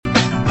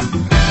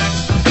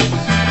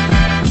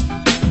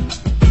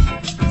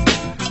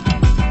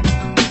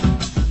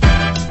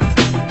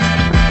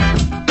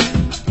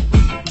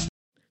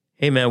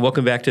Hey, man,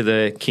 welcome back to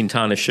the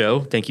Quintana Show.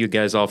 Thank you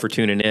guys all for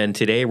tuning in.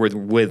 Today, we're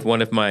with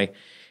one of my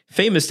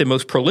famous and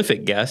most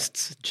prolific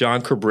guests,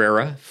 John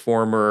Cabrera,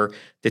 former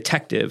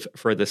detective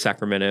for the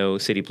Sacramento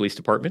City Police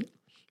Department.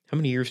 How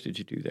many years did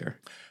you do there?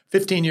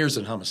 15 years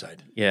in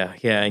homicide. Yeah.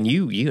 And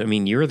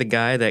you're the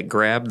guy that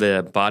grabbed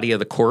the body of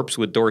the corpse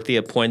with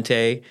Dorothea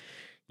Puente.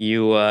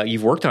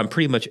 You've worked on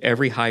pretty much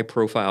every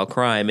high-profile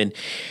crime. And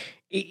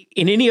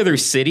in any other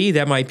city,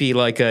 that might be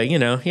like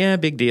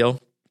big deal.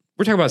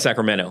 We're talking about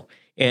Sacramento.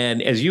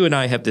 And as you and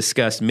I have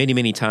discussed many,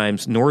 many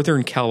times,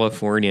 Northern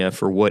California,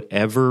 for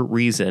whatever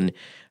reason,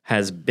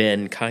 has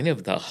been kind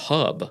of the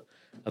hub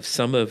of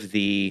some of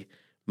the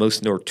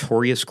most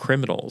notorious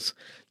criminals.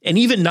 And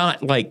even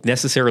not like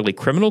necessarily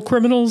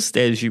criminals,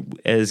 as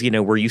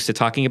we're used to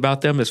talking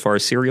about them as far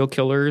as serial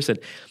killers and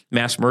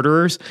mass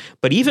murderers,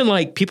 but even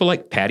like people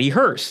like Patty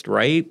Hearst,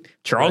 right?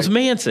 Charles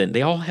Manson,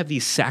 they all have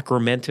these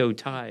Sacramento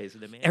ties.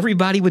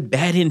 Everybody with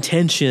bad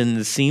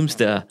intentions seems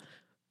to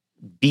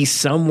be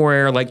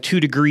somewhere like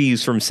 2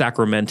 degrees from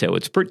Sacramento.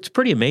 It's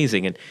pretty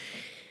amazing.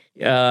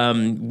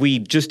 And we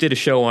just did a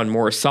show on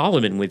Morris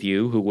Solomon with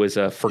you, who was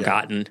a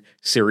forgotten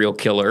serial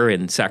killer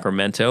in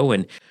Sacramento.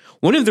 And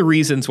one of the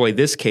reasons why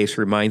this case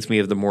reminds me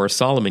of the Morris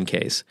Solomon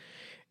case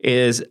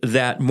is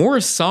that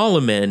Morris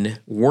Solomon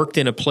worked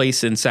in a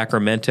place in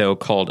Sacramento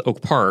called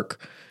Oak Park,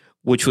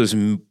 which was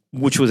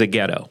a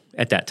ghetto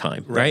at that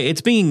time, right?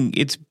 It's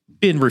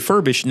been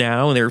refurbished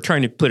now, and they're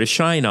trying to put a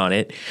shine on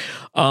it.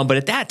 But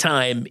at that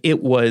time,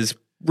 it was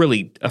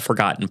really a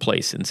forgotten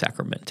place in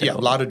Sacramento. Yeah, a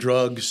lot of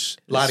drugs,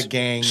 a lot of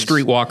gangs.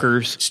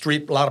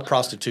 Streetwalkers. A lot of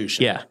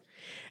prostitution. Yeah.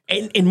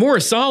 And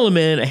Morris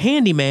Solomon, a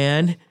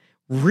handyman,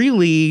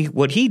 really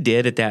what he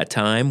did at that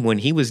time when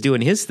he was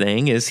doing his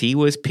thing is he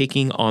was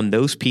picking on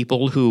those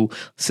people who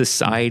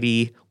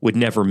society would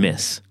never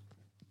miss.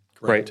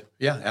 Right.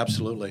 Yeah,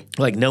 absolutely.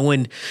 Like no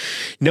one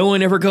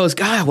ever goes,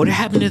 God, what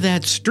happened to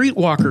that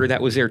streetwalker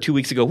that was there 2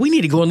 weeks ago? We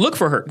need to go and look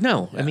for her.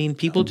 No, I mean,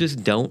 people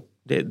just don't.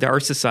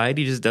 Our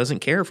society just doesn't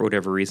care for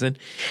whatever reason.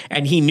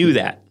 And he knew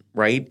that,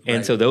 right?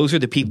 And so those are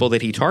the people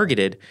that he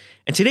targeted.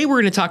 And today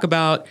we're going to talk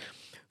about,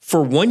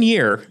 for 1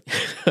 year,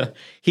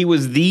 he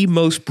was the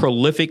most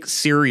prolific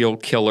serial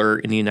killer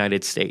in the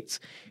United States.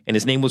 And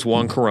his name was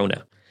Juan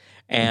Corona.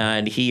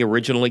 And he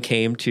originally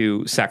came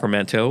to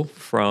Sacramento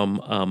from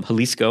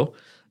Jalisco,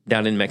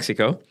 down in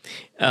Mexico,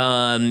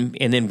 and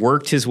then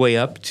worked his way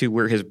up to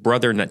where his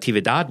brother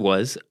Natividad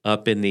was,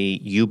 up in the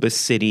Yuba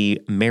City,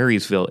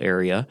 Marysville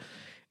area.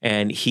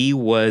 And he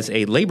was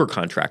a labor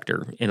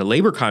contractor. And a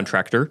labor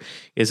contractor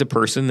is a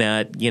person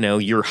that,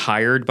 you're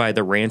hired by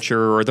the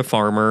rancher or the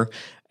farmer,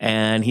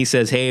 and he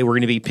says, hey, we're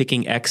going to be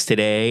picking X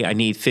today. I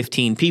need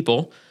 15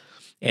 people.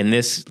 And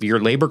your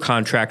labor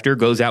contractor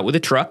goes out with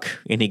a truck,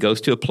 and he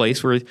goes to a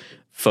place where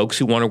folks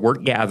who want to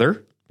work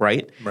gather.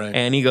 Right?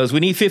 And he goes, we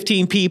need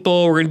 15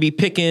 people. We're going to be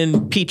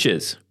picking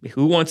peaches.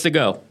 Who wants to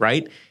go?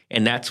 Right?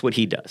 And that's what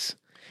he does.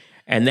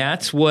 And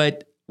that's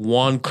what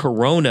Juan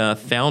Corona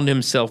found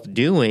himself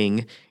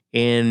doing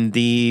in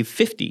the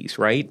 50s,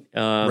 right?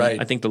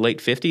 I think the late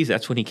 50s.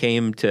 That's when he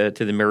came to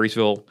the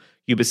Marysville,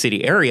 Yuba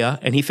City area,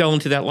 and he fell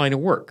into that line of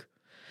work.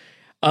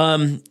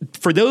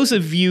 For those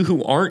of you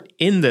who aren't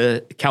in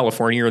the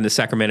California or in the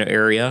Sacramento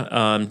area,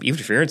 even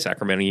if you're in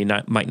Sacramento, you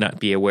might not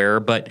be aware,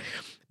 but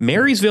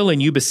Marysville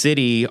and Yuba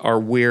City are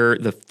where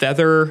the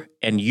Feather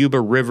and Yuba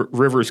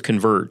rivers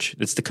converge.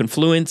 It's the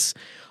confluence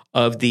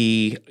of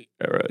the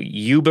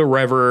Yuba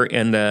River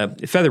and the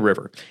Feather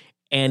River.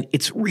 And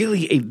it's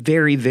really a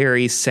very,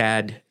 very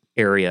sad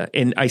area.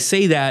 And I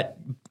say that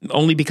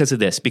only because of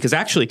this, because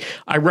actually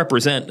I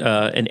represent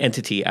an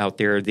entity out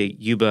there, the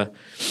Yuba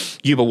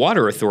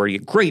Water Authority,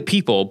 great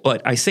people,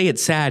 but I say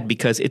it's sad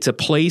because it's a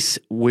place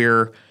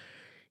where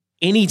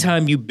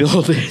anytime you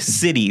build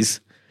cities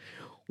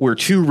where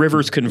 2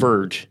 rivers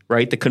converge,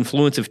 right? The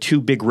confluence of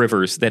 2 big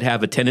rivers that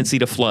have a tendency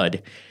to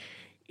flood,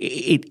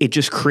 it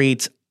just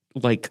creates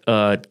like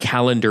a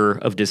calendar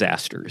of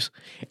disasters.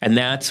 And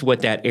that's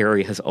what that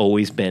area has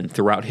always been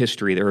throughout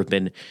history. There have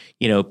been,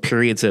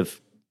 periods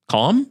of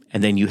calm,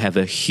 and then you have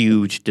a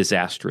huge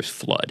disastrous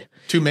flood.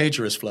 2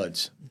 majorous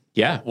floods.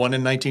 Yeah. One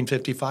in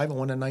 1955 and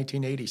one in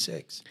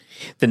 1986.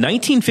 The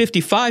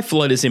 1955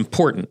 flood is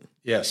important.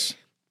 Yes.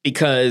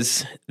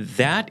 Because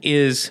that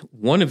is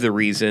one of the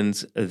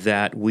reasons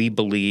that we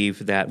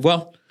believe that,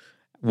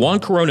 Juan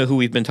Corona, who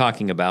we've been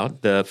talking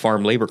about, the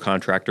farm labor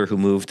contractor who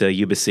moved to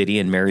Yuba City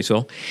and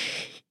Marysville,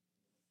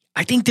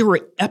 I think there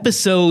were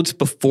episodes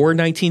before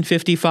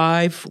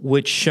 1955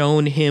 which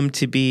shown him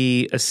to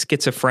be a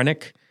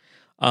schizophrenic.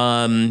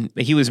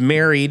 He was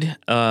married.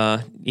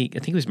 I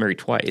think he was married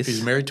twice.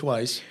 He's married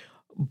twice.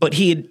 But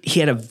he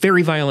had a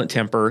very violent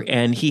temper,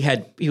 and he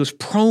was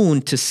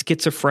prone to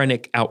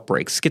schizophrenic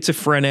outbreaks,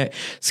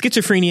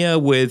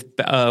 schizophrenia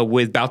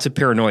with bouts of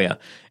paranoia,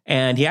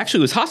 and he actually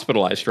was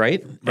hospitalized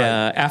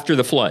after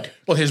the flood.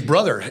 Well, his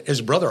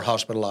brother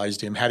hospitalized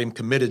him, had him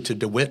committed to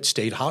DeWitt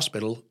State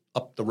Hospital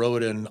up the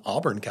road in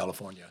Auburn,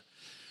 California.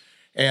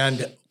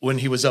 And when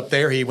he was up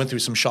there, he went through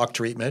some shock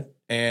treatment,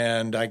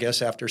 and I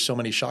guess after so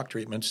many shock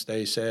treatments,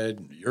 they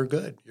said, "You're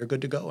good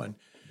to go." And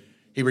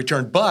He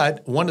returned.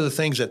 But one of the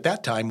things at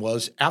that time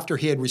was after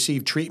he had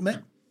received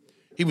treatment,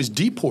 he was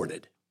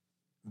deported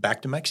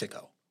back to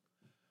Mexico.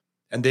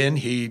 And then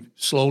he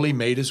slowly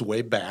made his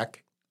way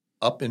back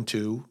up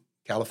into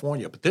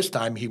California. But this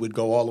time he would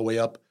go all the way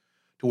up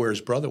to where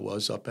his brother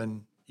was up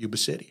in Yuba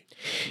City.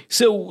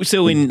 So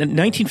in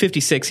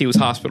 1956, he was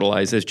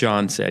hospitalized, as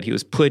John said. He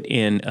was put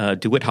in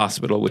DeWitt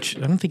Hospital, which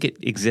I don't think it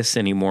exists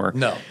anymore.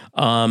 No.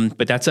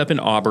 But that's up in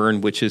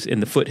Auburn, which is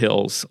in the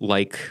foothills.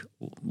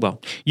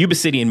 Yuba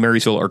City and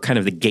Marysville are kind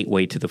of the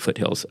gateway to the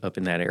foothills up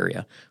in that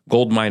area.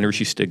 Gold miners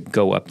used to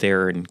go up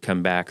there and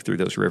come back through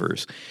those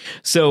rivers.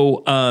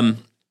 So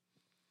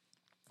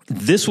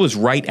this was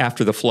right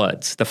after the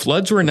floods. The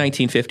floods were in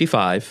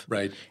 1955,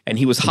 right? And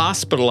he was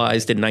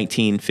hospitalized in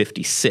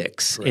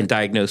 1956 and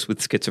diagnosed with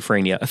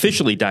schizophrenia,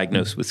 officially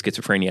diagnosed with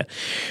schizophrenia.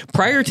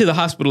 Prior to the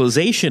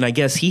hospitalization, I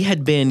guess he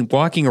had been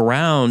walking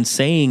around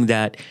saying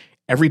that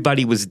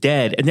everybody was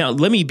dead. And now,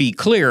 let me be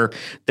clear: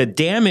 the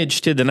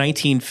damage to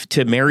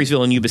to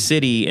Marysville and Yuba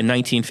City in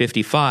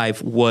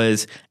 1955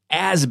 was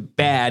as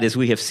bad as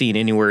we have seen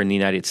anywhere in the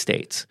United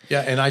States.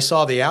 Yeah, and I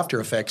saw the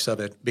after effects of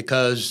it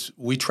because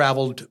we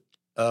traveled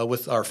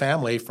with our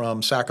family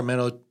from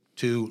Sacramento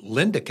to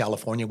Linda,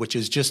 California, which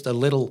is just a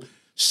little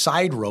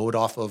side road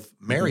off of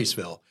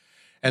Marysville.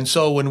 Mm-hmm. And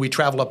so when we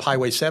traveled up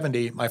Highway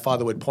 70, my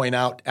father would point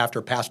out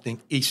after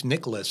passing East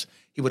Nicholas,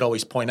 he would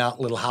always point out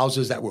little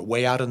houses that were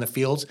way out in the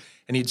fields.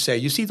 And he'd say,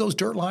 you see those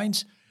dirt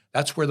lines?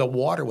 That's where the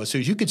water was. So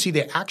you could see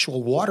the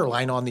actual water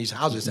line on these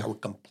houses that were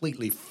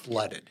completely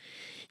flooded.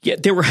 Yeah,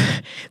 there were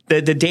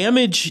the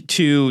damage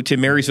to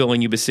Marysville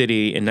and Yuba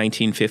City in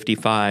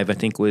 1955. I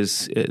think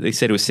was they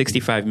said it was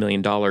 $65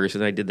 million,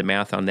 and I did the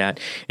math on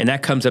that, and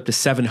that comes up to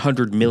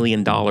 $700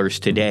 million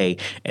today.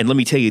 And let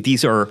me tell you,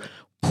 these are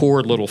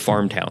poor little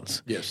farm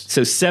towns. Yes.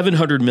 So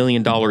 $700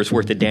 million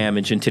worth of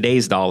damage in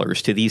today's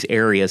dollars to these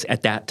areas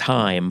at that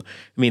time.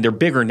 I mean, they're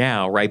bigger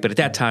now, right? But at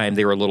that time,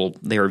 they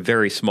were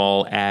very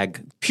small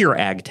pure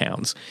ag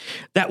towns.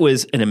 That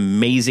was an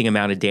amazing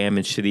amount of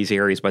damage to these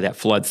areas by that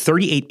flood.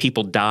 38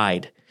 people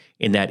died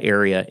in that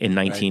area in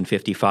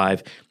 1955.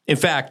 Right. In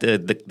fact,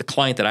 the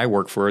client that I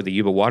work for, the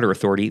Yuba Water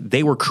Authority,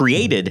 they were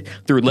created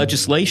through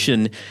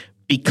legislation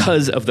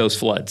because of those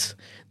floods.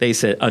 They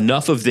said,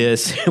 enough of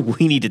this,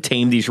 we need to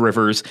tame these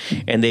rivers,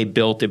 and they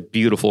built a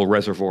beautiful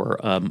reservoir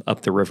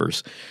up the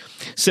rivers.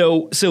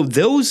 So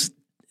those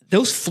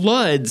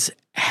floods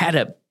had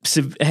a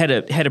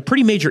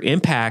pretty major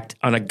impact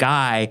on a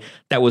guy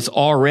that was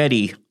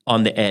already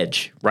on the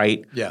edge,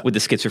 right? Yeah. With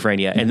the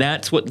schizophrenia. And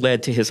that's what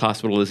led to his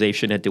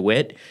hospitalization at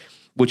DeWitt,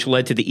 which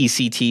led to the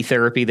ECT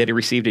therapy that he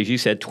received, as you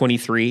said,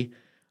 23.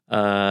 He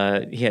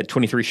had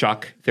 23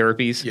 shock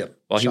therapies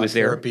while he was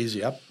there. Therapies,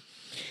 yep.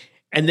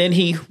 And then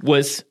he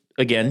was,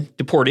 again,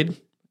 deported,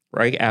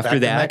 right, after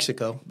that. Back to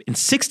Mexico. In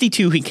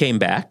 1962, he came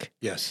back.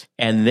 Yes.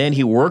 And then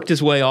he worked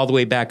his way all the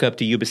way back up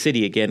to Yuba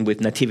City again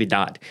with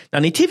Natividad. Now,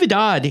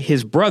 Natividad,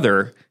 his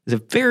brother, is a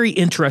very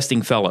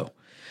interesting fellow.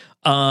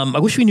 I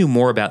wish we knew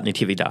more about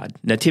Natividad.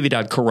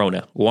 Natividad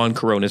Corona, Juan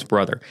Corona's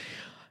brother.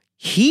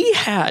 He's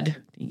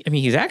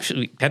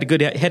actually had a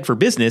good head for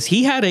business.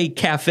 He had a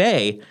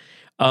cafe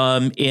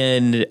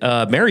in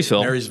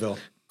Marysville.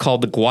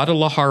 Called the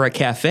Guadalajara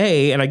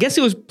Cafe, and I guess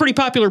it was a pretty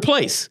popular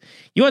place.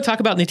 You want to talk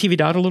about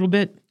Natividad a little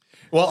bit?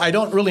 Well, I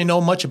don't really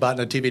know much about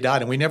Natividad,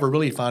 and we never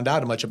really found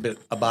out much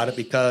about it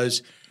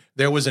because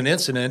there was an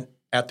incident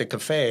at the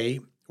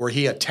cafe where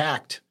he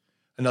attacked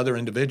another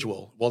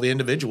individual. Well, the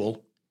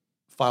individual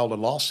filed a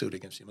lawsuit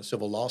against him, a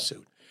civil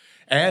lawsuit,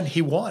 and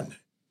he won.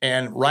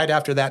 And right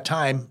after that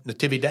time,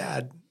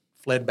 Natividad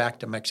fled back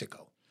to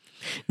Mexico.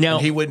 Now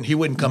and he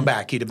wouldn't come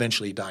back. He'd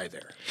eventually die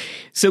there.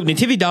 So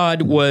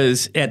Natividad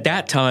was at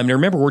that time. Now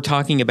remember, we're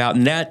talking about,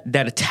 and that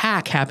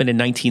attack happened in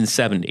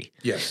 1970.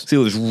 Yes.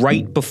 So it was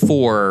right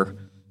before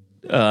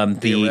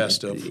the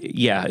arrest of.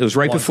 Yeah, it was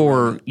right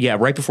before. Yeah,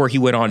 right before he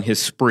went on his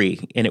spree,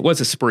 and it was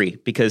a spree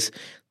because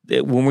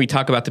when we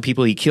talk about the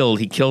people he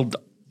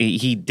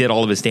did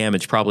all of his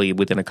damage probably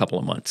within a couple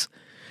of months.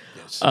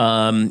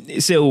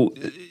 Yes. So.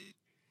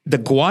 The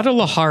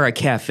Guadalajara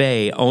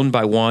Cafe, owned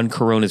by Juan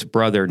Corona's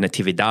brother,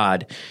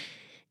 Natividad,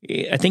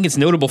 I think it's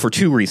notable for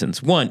three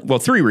reasons.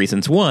 Three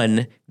reasons.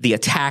 One, the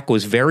attack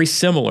was very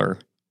similar,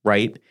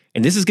 right?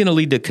 And this is going to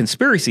lead to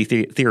conspiracy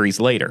theories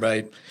later.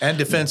 Right, and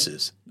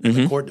defenses,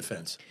 the court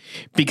defense.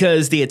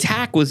 Because the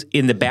attack was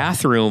in the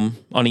bathroom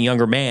on a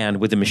younger man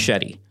with a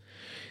machete.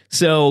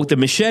 So the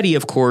machete,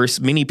 of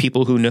course, many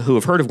people who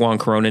have heard of Juan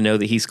Corona know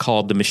that he's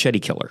called the machete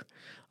killer.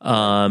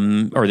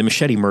 Or the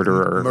machete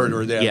murderer.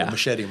 The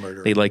machete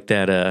murderer. They like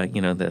that,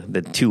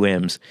 the two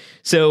M's.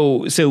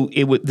 So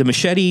the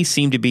machete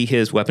seemed to be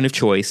his weapon of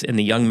choice, and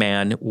the young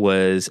man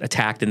was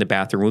attacked in the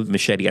bathroom with a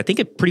machete. I think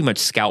it pretty much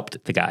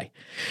scalped the guy.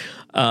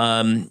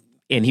 And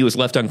he was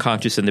left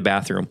unconscious in the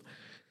bathroom.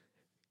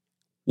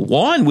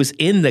 Juan was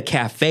in the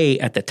cafe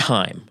at the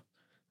time,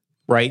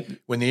 right?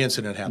 When the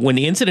incident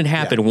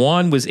happened.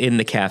 Juan was in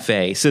the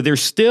cafe. So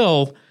there's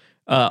still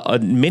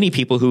many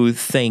people who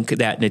think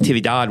that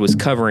Natividad was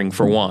covering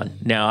for Juan.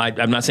 Now,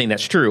 I'm not saying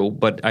that's true,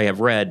 but I have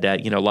read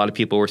that, a lot of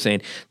people were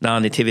saying, nah,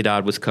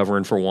 Natividad was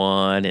covering for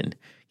Juan and,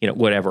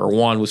 whatever. Or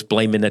Juan was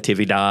blaming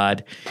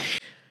Natividad.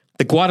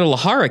 The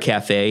Guadalajara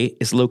Cafe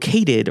is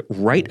located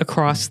right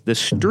across the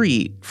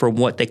street from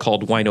what they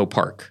called Wino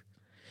Park.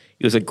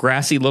 It was a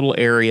grassy little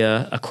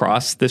area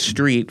across the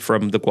street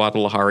from the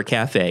Guadalajara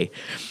Cafe.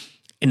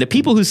 And the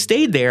people who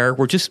stayed there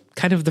were just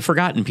kind of the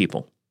forgotten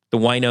people. The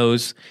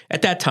winos,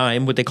 at that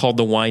time, what they called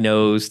the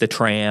winos, the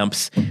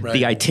tramps,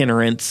 the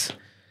itinerants.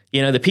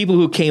 The people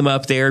who came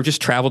up there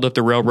just traveled up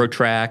the railroad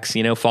tracks,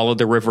 followed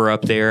the river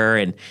up there.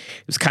 And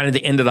it was kind of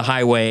the end of the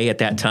highway at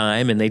that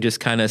time. And they just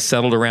kind of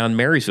settled around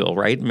Marysville,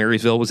 right?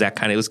 Marysville was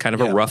it was kind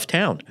of a rough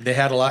town. They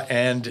had a lot.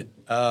 And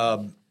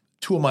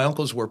two of my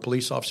uncles were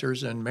police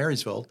officers in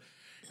Marysville.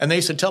 And they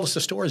used to tell us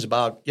the stories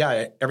about,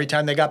 every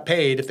time they got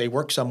paid, if they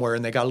worked somewhere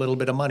and they got a little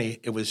bit of money,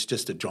 it was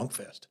just a drunk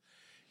fest.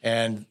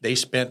 And they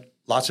spent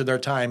lots of their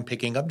time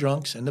picking up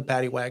drunks in the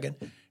paddy wagon.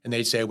 And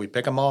they'd say, we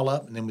pick them all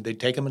up, and then they'd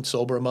take them and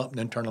sober them up and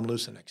then turn them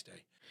loose the next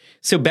day.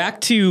 So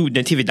back to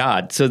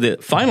Natividad. So the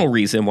final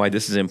reason why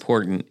this is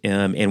important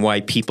and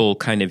why people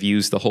kind of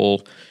use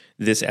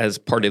this as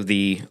part of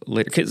the –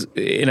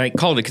 and I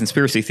call it a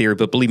conspiracy theory,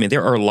 but believe me,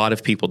 there are a lot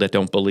of people that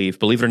don't believe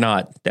it or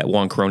not, that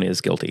Juan Corona is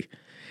guilty.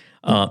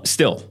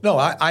 Still. No,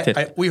 I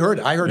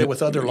heard it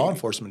with other law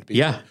enforcement people.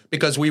 Yeah.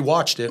 Because we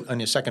watched it on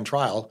the second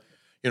trial.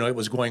 It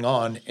was going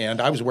on, and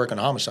I was working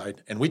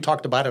homicide, and we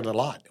talked about it a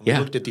lot. And we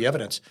looked at the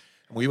evidence.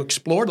 We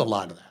explored a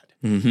lot of that.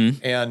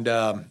 Mm-hmm. And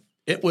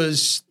it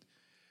was,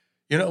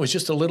 it was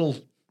just a little,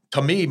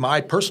 to me,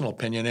 my personal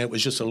opinion, it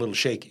was just a little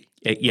shaky.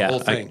 Yeah. The whole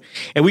thing.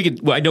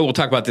 I know we'll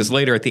talk about this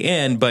later at the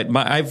end, but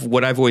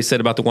what I've always said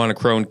about the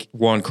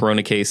Juan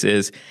Corona case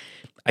is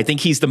I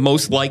think he's the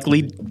most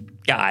likely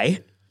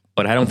guy,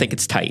 but I don't think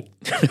it's tight.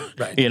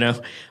 Right.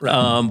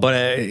 Right.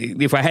 But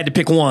if I had to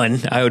pick one,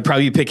 I would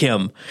probably pick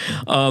him.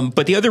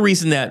 But the other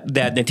reason that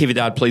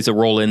Natividad plays a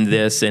role in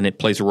this, and it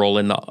plays a role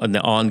in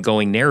the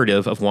ongoing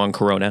narrative of Juan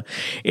Corona,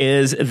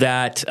 is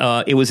that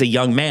it was a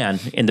young man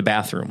in the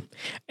bathroom.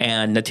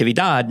 And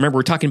Natividad, remember,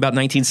 we're talking about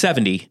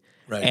 1970.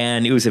 Right.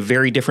 And it was a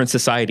very different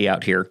society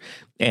out here.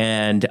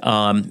 And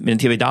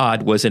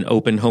Natividad was an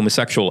open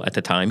homosexual at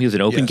the time. He was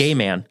an open gay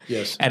man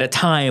at a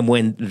time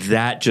when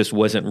that just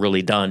wasn't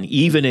really done.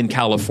 Even in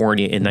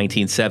California in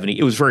 1970,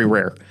 it was very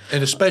rare.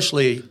 And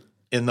especially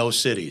in those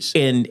cities.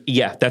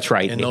 That's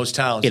right. In those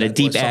towns. In a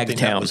deep ag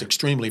town. That was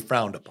extremely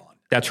frowned upon.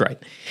 That's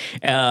right.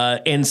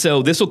 And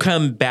so this will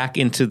come back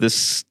into the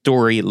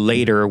story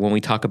later when we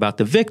talk about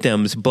the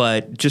victims,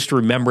 but just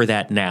remember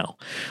that now,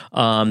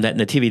 that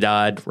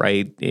Natividad,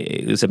 right,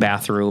 it was a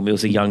bathroom, it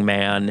was a young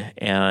man.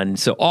 And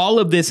so all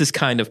of this is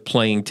kind of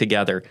playing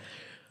together.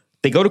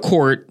 They go to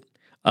court.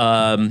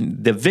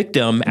 The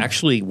victim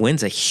actually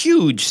wins a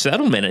huge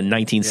settlement in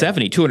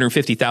 1970,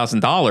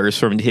 $250,000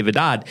 from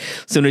Natividad.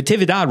 So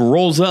Natividad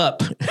rolls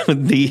up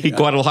the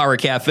Guadalajara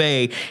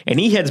Cafe and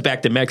he heads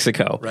back to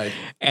Mexico. Right.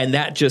 And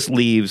that just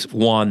leaves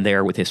Juan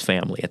there with his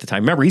family at the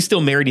time. Remember, he's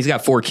still married. He's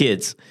got 4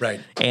 kids. Right.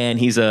 And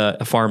he's a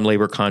farm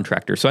labor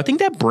contractor. So I think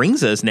that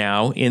brings us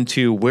now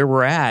into where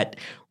we're at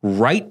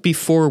right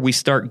before we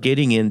start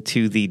getting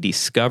into the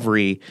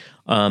discovery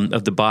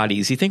of the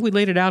bodies. You think we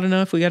laid it out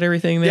enough? We got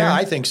everything there? Yeah,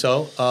 I think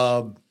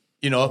so.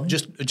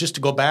 Just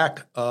to go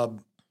back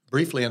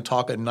briefly and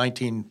talk in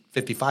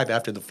 1955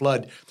 after the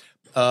flood,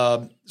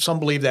 some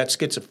believe that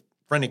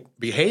schizophrenic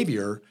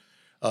behavior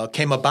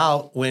came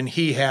about when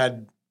he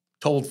had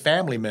told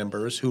family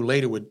members, who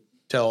later would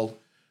tell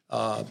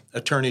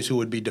attorneys who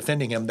would be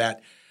defending him,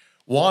 that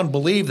Juan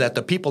believed that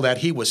the people that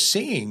he was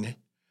seeing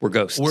were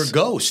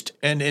ghosts.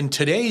 And in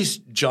today's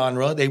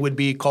genre, they would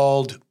be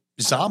called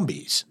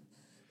zombies.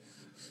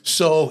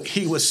 So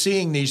he was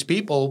seeing these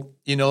people,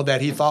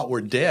 that he thought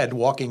were dead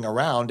walking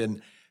around,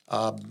 and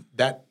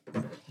that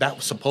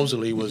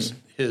supposedly was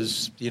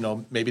his,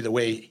 maybe the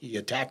way he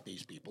attacked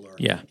these people, or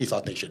he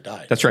thought they should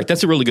die. That's right.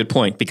 That's a really good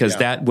point, because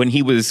that when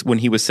he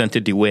was sent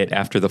to DeWitt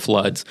after the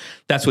floods,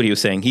 that's what he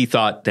was saying. He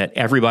thought that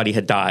everybody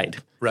had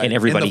died, right? And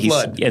everybody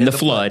in the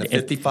flood, the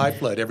 55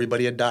 flood,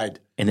 everybody had died,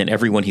 and then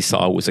everyone he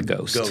saw was a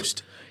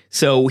ghost.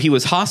 So he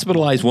was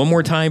hospitalized one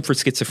more time for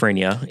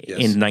schizophrenia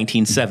in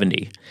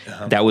 1970.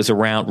 Uh-huh. That was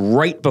around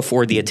right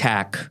before the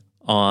attack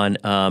on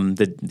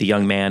the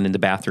young man in the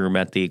bathroom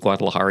at the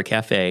Guadalajara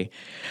Cafe.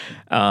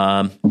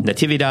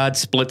 Natividad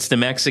splits to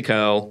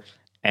Mexico,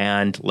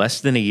 and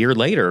less than a year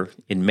later,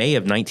 in May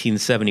of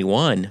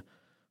 1971,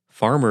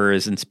 farmer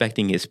is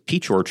inspecting his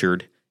peach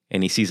orchard,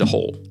 and he sees a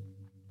hole.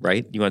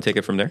 Right? You want to take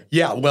it from there?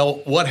 Yeah.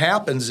 Well, what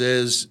happens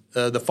is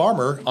the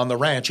farmer on the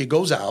ranch, he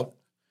goes out.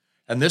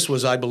 And this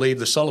was, I believe,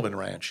 the Sullivan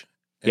Ranch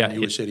in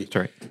Yuba City. That's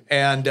right.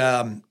 And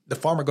the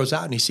farmer goes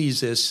out and he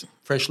sees this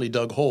freshly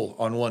dug hole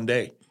on one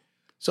day.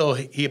 So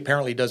he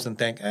apparently doesn't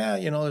think,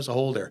 there's a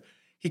hole there.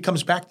 He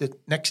comes back the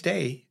next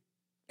day,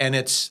 and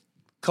it's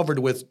covered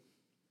with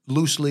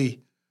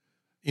loosely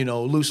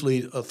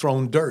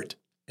thrown dirt.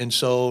 And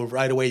so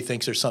right away he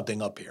thinks there's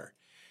something up here.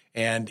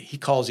 And he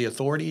calls the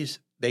authorities.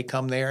 They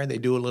come there. They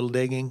do a little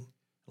digging.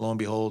 lo and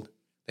behold,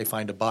 they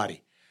find a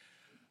body.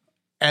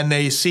 And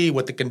they see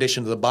what the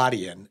condition of the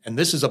body in. And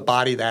this is a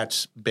body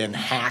that's been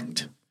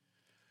hacked,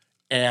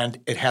 and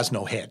it has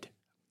no head.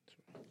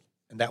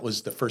 And that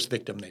was the first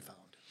victim they found.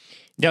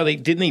 Now,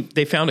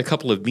 they found a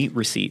couple of meat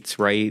receipts,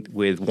 right,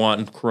 with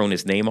Juan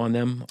Corona's name on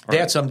them? They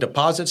had some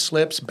deposit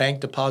slips,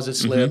 bank deposit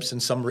slips,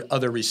 and some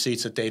other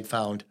receipts that they'd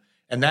found.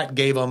 And that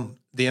gave them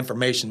the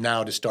information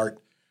now to start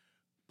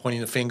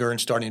pointing the finger and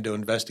starting to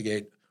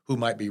investigate who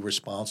might be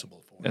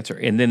responsible for it. That's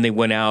right. And then they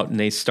went out and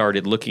they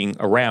started looking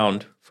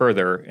around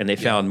further, and they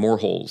found more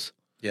holes,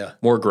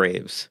 more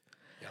graves.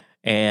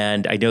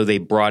 And I know they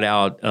brought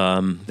out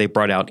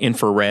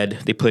infrared.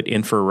 They put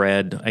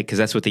infrared because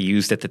that's what they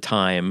used at the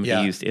time.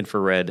 They used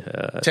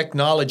infrared.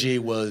 Technology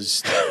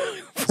was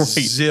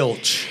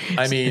zilch.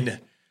 I mean,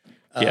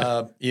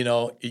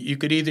 you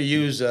could either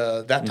use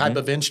that type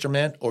of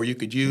instrument, or you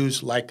could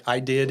use like I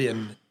did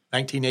in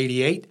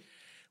 1988,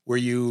 where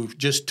you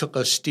just took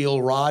a steel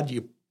rod,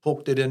 you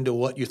poked it into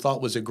what you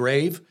thought was a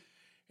grave,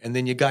 and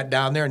then you got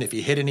down there, and if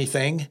you hit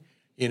anything,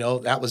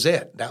 that was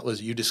it.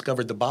 You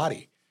discovered the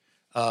body.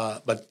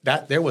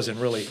 But there wasn't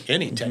really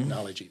any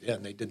technology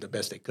then. They did the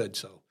best they could.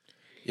 So,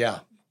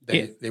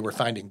 they were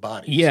finding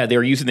bodies. Yeah, they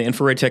were using the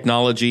infrared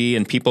technology,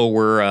 and people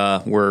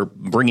were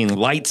bringing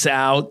lights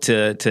out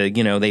to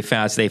they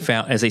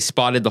found as they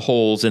spotted the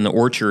holes in the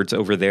orchards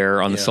over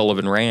there on the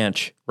Sullivan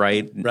Ranch,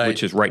 right,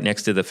 which is right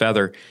next to the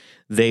Feather.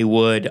 They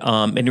would,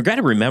 and you got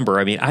to remember.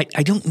 I mean,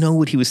 I don't know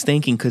what he was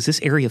thinking because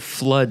this area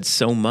floods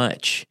so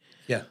much.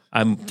 Yeah,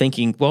 I'm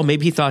thinking, well,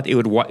 maybe he thought it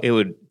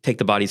would take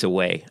the bodies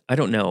away. I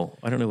don't know.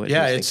 I don't know what he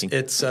was thinking.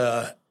 It's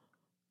I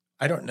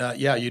don't know.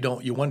 Yeah,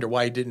 you wonder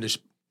why he didn't just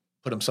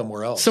put them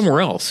somewhere else.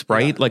 Somewhere else,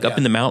 right? Up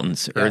in the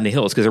mountains or in the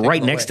hills, because they're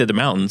right next to the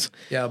mountains.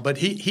 Yeah, but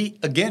he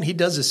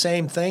does the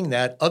same thing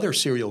that other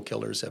serial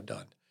killers have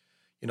done.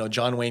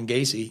 John Wayne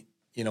Gacy,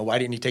 why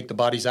didn't he take the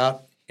bodies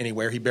out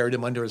anywhere? He buried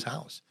them under his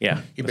house.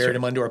 Yeah. He buried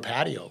them under a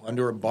patio,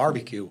 under a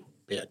barbecue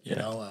pit,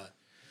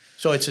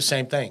 So it's the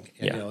same thing.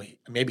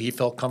 Maybe he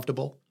felt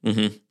comfortable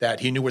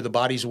that he knew where the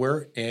bodies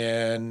were,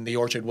 and the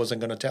orchard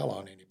wasn't going to tell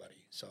on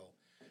anybody. So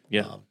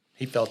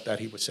he felt that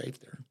he was safe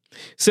there.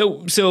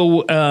 So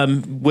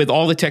with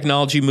all the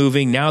technology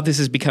moving, now this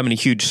is becoming a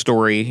huge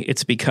story.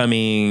 It's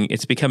becoming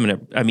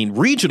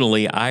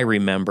regionally, I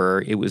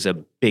remember it was a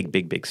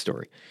big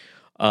story.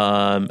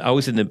 I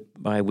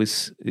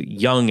was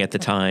young at the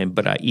time,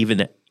 but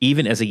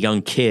even as a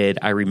young kid,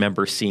 I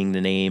remember seeing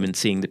the name and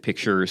seeing the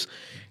pictures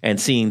and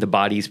seeing the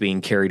bodies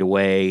being carried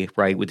away,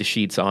 right, with the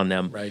sheets on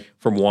them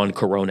from Juan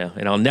Corona.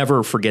 And I'll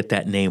never forget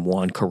that name,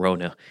 Juan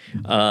Corona.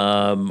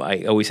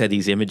 I always had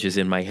these images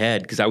in my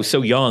head because I was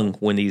so young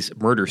when these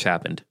murders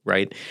happened,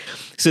 right?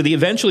 So they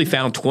eventually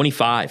found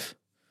 25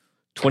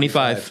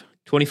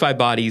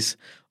 bodies.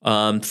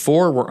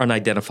 4 were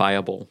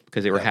unidentifiable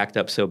because they were hacked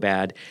up so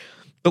bad.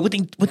 But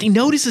what they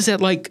noticed is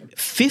that like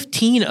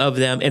 15 of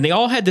them, and they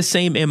all had the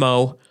same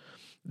MO.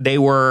 They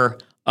were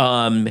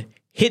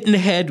hit in the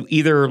head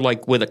either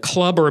like with a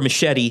club or a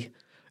machete,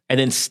 and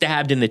then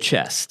stabbed in the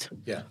chest.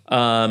 Yeah.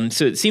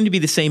 So it seemed to be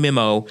the same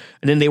MO.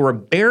 And then they were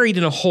buried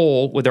in a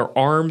hole with their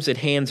arms and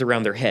hands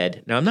around their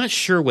head. Now I'm not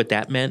sure what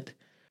that meant.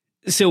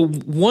 So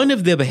one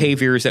of the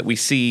behaviors that we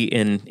see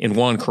in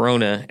Juan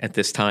Corona at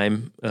this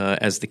time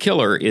as the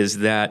killer is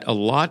that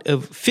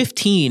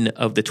 15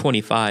 of the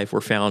 25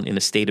 were found in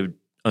a state of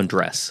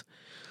undress.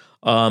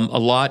 A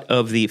lot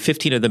of the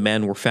 15 of the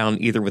men were found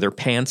either with their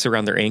pants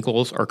around their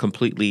ankles or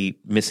completely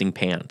missing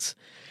pants.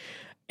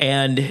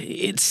 And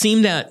it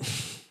seemed that,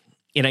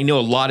 and I know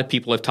a lot of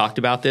people have talked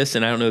about this,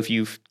 and I don't know if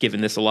you've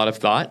given this a lot of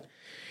thought,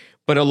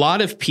 but a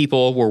lot of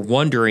people were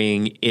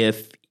wondering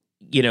if,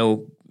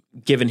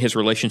 given his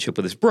relationship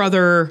with his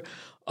brother,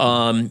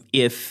 and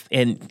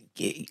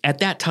at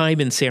that time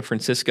in San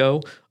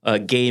Francisco,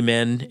 gay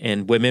men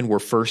and women were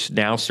first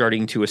now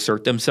starting to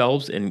assert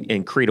themselves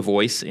and create a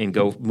voice and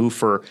go move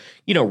for,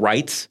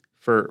 rights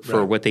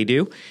for what they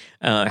do,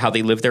 how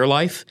they live their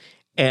life.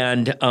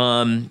 And,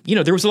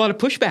 there was a lot of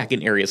pushback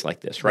in areas like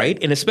this,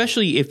 right? And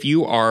especially if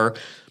you are,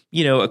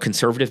 a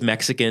conservative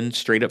Mexican,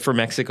 straight up from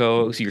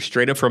Mexico, so you're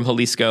straight up from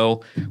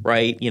Jalisco,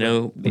 right?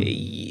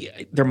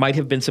 There might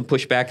have been some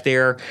pushback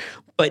there.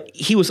 But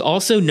he was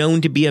also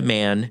known to be a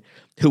man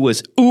who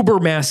was uber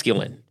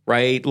masculine,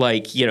 right?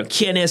 Like,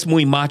 quien es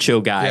muy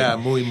macho guy. Yeah,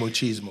 muy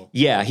machismo.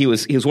 Yeah, he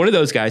was one of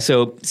those guys.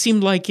 So it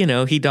seemed like,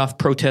 he doth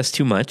protest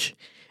too much.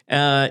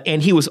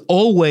 And he was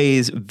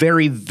always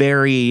very,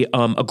 very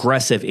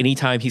aggressive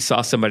anytime he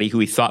saw somebody who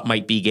he thought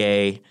might be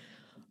gay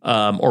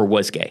or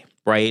was gay,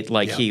 right?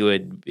 Like he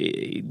would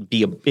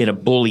be in a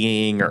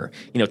bullying or,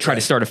 try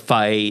to start a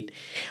fight.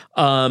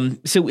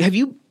 So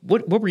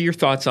what were your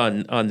thoughts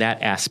on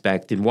that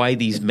aspect and why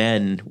these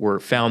men were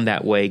found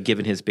that way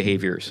given his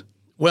behaviors?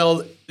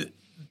 Well,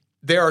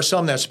 there are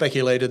some that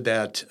speculated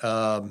that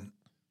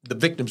the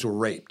victims were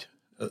raped,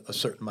 a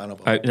certain amount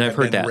of them. And I've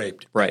heard that.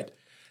 Raped. Right.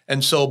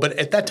 And so, but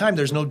at that time,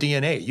 there's no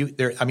DNA.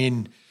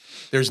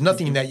 There's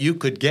nothing that you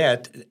could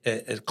get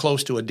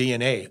close to a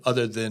DNA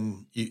other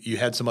than you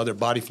had some other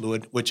body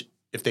fluid, which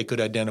if they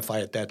could identify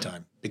at that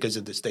time because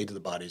of the state of the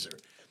bodies are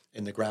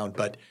in the ground.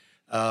 But,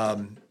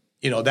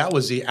 that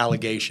was the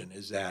allegation,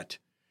 is that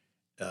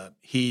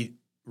he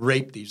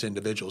raped these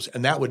individuals.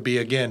 And that would be,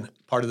 again,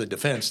 part of the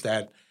defense,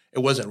 that it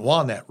wasn't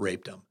Juan that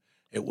raped them.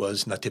 It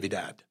was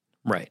Natividad.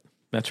 Right.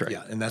 That's right.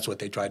 Yeah, and that's what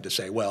they tried to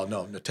say. Well,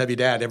 no,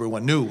 Natividad,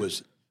 everyone knew,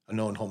 was a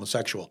known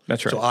homosexual.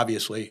 That's right. So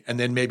obviously, and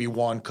then maybe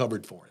Juan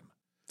covered for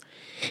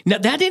him. Now,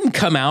 that didn't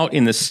come out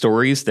in the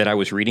stories that I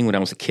was reading when I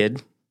was a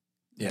kid.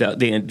 Yeah.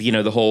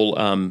 The whole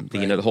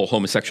the whole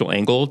homosexual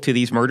angle to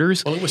these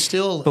murders. Well, it was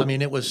still.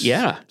 It was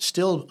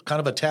still kind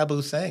of a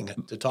taboo thing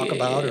to talk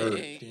about,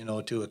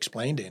 or to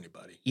explain to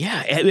anybody.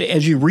 Yeah,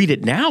 as you read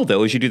it now,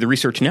 though, as you do the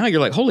research now, you're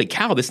like, holy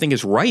cow, this thing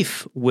is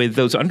rife with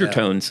those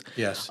undertones.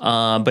 Yeah. Yes.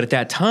 But at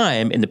that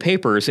time in the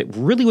papers, it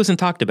really wasn't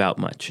talked about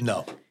much.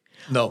 No.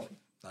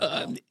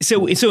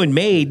 So in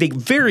May, they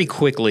very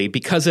quickly,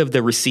 because of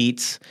the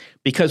receipts,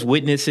 because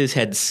witnesses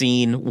had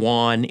seen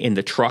Juan in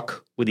the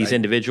truck with these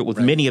individuals,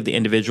 with many of the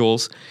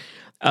individuals,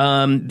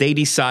 they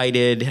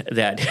decided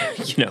that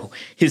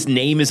his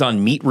name is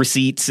on meat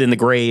receipts in the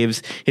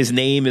graves. His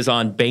name is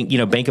on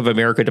Bank of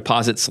America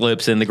deposit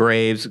slips in the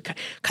graves.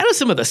 Kind of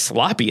some of the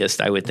sloppiest,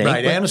 I would think.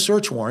 Right, and a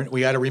search warrant.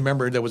 We got to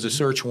remember there was a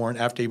search warrant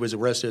after he was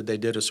arrested. They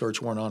did a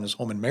search warrant on his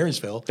home in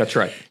Marysville. That's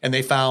right, and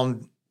they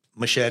found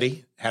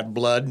Machete, had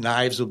blood,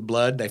 knives with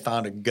blood. They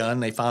found a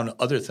gun. They found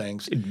other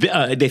things.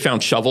 They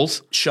found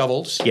shovels.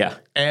 Yeah.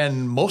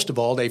 And most of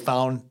all, they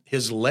found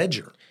his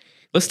ledger.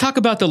 Let's talk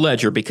about the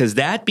ledger, because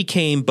that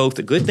became both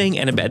a good thing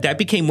and a bad. That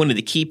became one of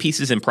the key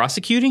pieces in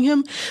prosecuting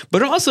him,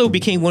 but it also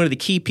became one of the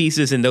key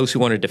pieces in those who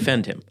want to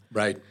defend him.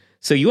 Right.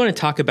 So you want to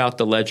talk about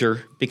the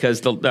ledger,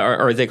 because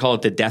or they call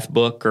it the death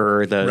book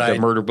or the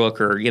murder book,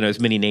 or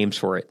there's many names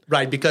for it.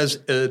 Right, because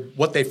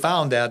what they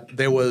found, that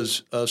there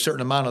was a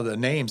certain amount of the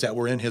names that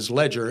were in his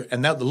ledger,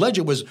 and that the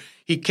ledger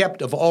he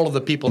kept of all of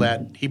the people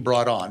that he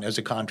brought on as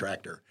a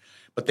contractor.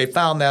 But they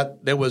found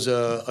that there was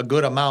a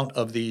good amount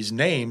of these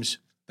names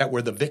that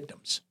were the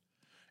victims,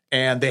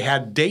 and they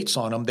had dates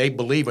on them. They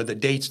believe are the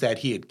dates that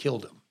he had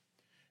killed them,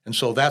 and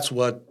so that's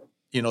what.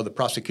 The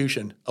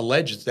prosecution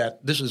alleges,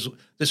 that this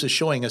is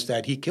showing us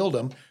that he killed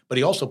him, but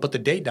he also put the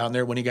date down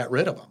there when he got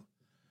rid of him,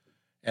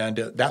 and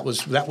that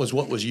was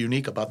what was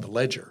unique about the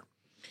ledger.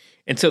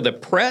 And so the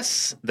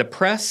press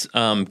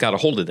got a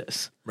hold of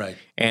this, right?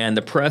 And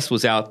the press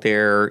was out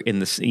there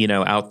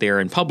out there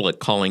in public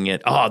calling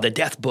it, the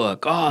death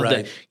book,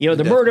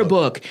 the murder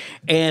book.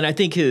 And I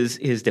think his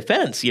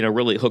defense,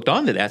 really hooked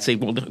onto that,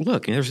 saying, well,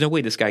 look, there's no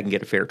way this guy can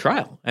get a fair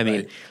trial. I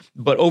mean,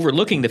 but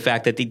overlooking the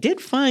fact that they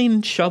did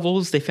find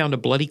shovels, they found a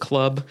bloody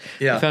club,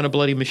 they found a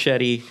bloody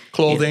machete,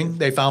 clothing.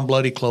 They found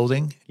bloody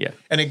clothing. Yeah,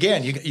 and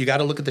again, you got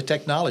to look at the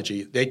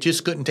technology. They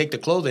just couldn't take the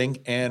clothing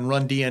and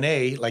run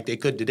DNA like they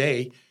could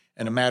today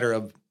in a matter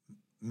of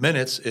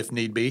minutes, if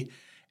need be,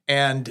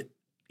 and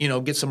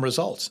get some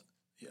results.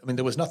 I mean,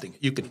 there was nothing.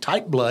 You could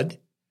type blood.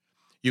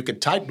 You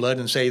could type blood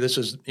and say this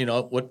is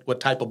what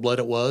type of blood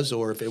it was,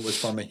 or if it was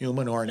from a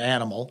human or an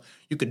animal.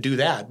 You could do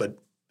that, but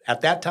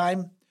at that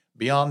time,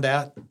 beyond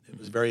that, it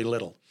was very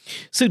little.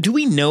 So, do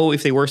we know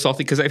if they were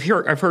assaulted? Because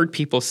I've heard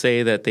people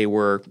say that they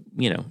were,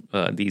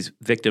 these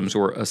victims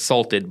were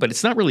assaulted, but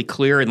it's not really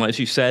clear. And as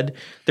you said,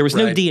 there was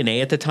no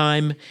DNA at the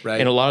time,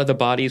 and a lot of the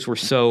bodies were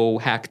so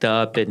hacked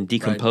up and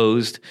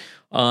decomposed.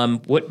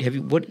 What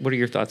are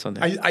your thoughts on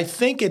that? I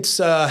think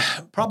it's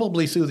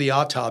probably through the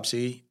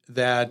autopsy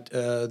that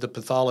the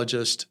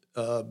pathologist,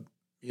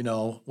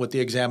 with the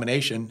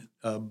examination,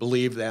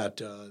 believed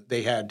that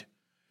they had,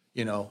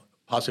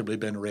 possibly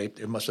been raped.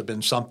 There must have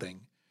been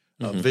something.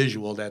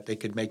 Visual that they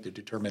could make the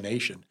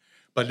determination.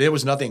 But there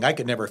was nothing, I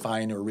could never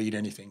find or read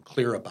anything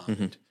clear about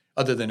it,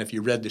 other than if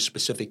you read the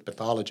specific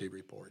pathology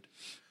report.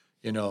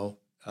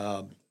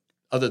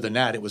 Other than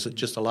that, it was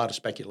just a lot of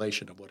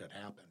speculation of what had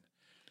happened.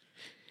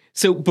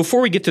 So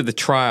before we get to the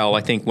trial,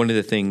 I think one of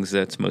the things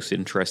that's most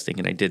interesting,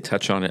 and I did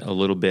touch on it a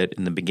little bit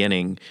in the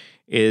beginning,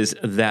 is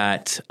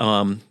that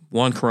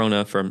Juan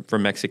Corona from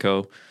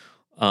Mexico,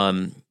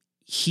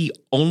 he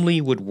only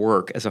would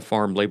work as a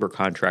farm labor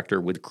contractor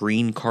with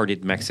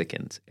green-carded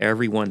Mexicans.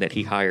 Everyone that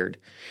he hired,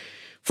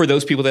 for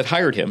those people that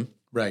hired him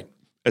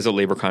as a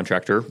labor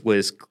contractor,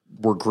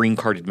 were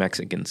green-carded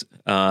Mexicans.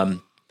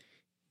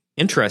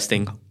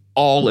 Interesting,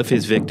 all of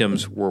his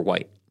victims were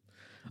white.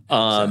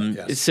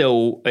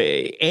 So,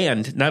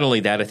 and not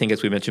only that, I think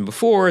as we mentioned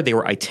before, they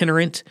were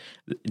itinerant.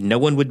 No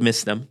one would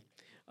miss them.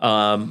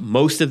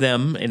 Most of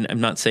them, and I'm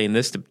not saying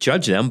this to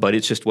judge them, but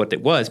it's just what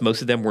it was.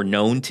 Most of them were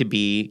known to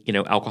be,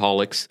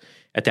 alcoholics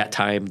at that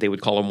time. They would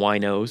call them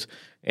winos,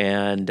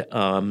 and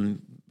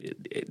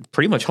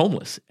pretty much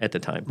homeless at the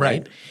time,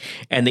 right?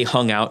 And they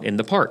hung out in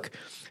the park.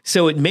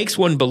 So it makes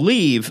one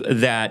believe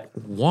that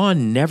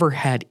Juan never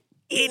had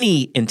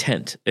any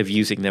intent of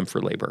using them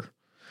for labor.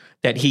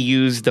 That he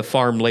used the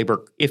farm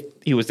labor, if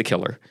he was the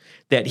killer,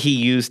 that he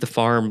used the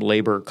farm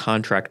labor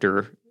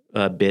contractor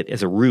bit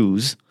as a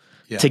ruse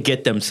to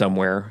get them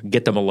somewhere,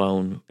 get them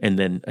alone, and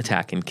then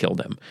attack and kill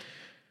them.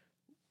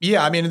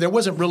 Yeah, I mean, there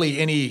wasn't really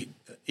any,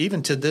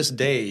 even to this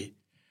day,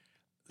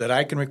 that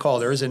I can recall,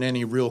 there isn't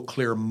any real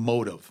clear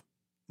motive.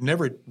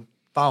 Never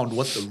found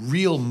what the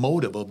real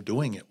motive of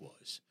doing it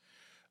was.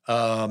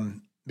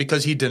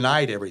 Because he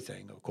denied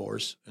everything, of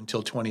course,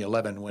 until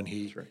 2011 when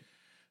he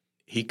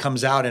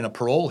comes out in a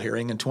parole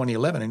hearing in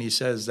 2011 and he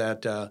says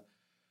that,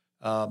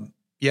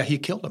 he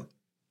killed them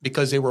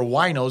because they were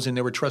winos and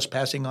they were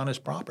trespassing on his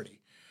property.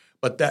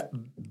 But that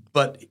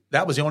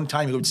was the only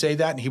time he would say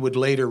that, and he would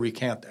later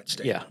recant that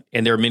statement. Yeah,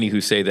 and there are many who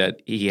say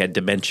that he had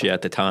dementia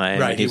at the time.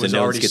 Right, he was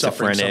already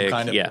suffering some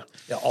kind of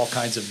all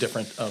kinds of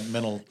different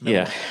mental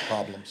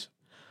problems.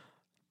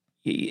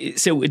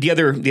 So the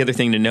other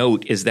thing to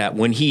note is that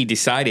when he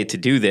decided to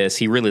do this,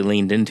 he really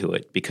leaned into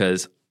it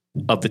because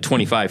of the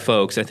 25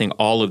 folks, I think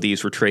all of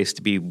these were traced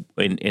to be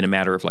in a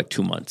matter of like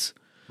 2 months.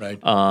 Right.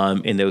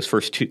 In those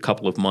first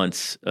couple of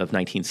months of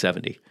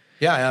 1970.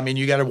 Yeah, I mean,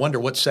 you got to wonder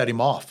what set him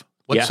off.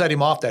 What set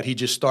him off that he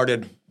just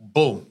started,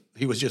 boom,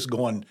 he was just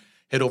going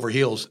head over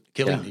heels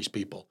killing these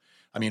people.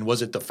 I mean,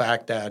 was it the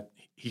fact that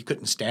he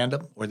couldn't stand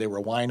them, or they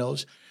were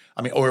winos?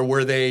 I mean, or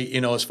were they,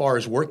 as far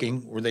as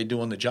working, were they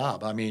doing the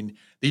job? I mean,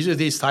 these are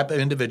these type of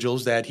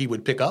individuals that he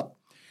would pick up.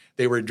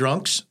 They were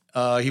drunks.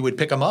 He would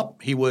pick them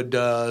up. He would,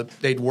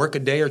 they'd work a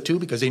day or two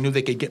because they knew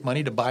they could get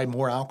money to buy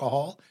more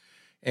alcohol.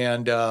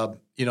 And,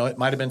 it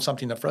might have been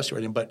something that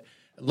frustrated him. But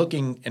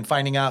looking and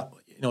finding out,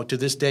 to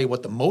this day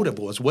what the motive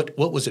was, what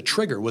was a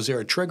trigger? Was there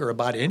a trigger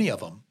about any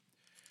of them?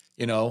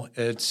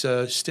 It's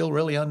still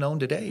really unknown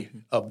today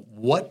of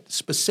what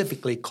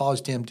specifically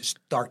caused him to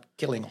start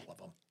killing all of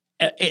them.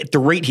 At the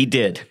rate he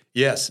did.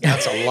 Yes,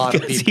 that's a lot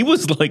of people.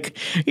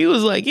 He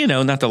was like,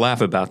 not to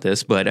laugh about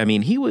this, but I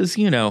mean, he was,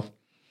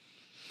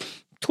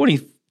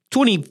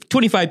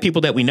 25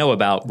 people that we know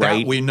about, right?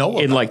 That we know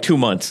about. In like 2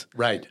 months.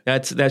 Right.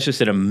 That's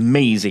just an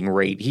amazing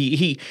rate.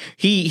 He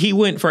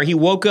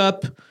woke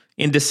up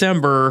in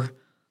December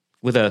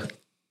with a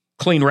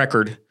clean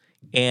record,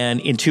 and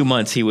in 2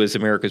 months he was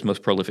America's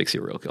most prolific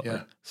serial killer.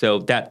 Yeah. So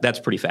that's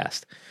pretty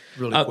fast.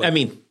 Really quick. I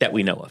mean, that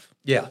we know of.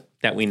 Yeah.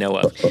 That we know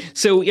of.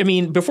 So, I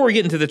mean, before we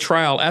get into the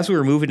trial, as we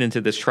were moving into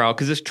this trial,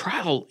 because this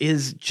trial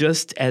is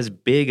just as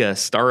big a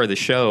star of the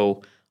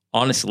show,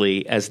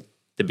 honestly, as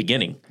the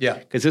beginning. Yeah.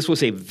 Because this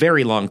was a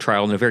very long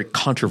trial and a very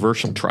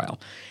controversial trial.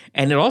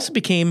 And it also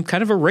became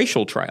kind of a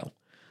racial trial.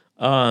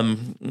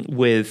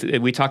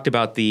 We talked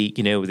about the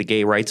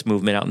gay rights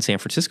movement out in San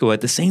Francisco. At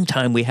the same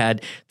time, we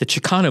had the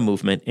Chicano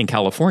movement in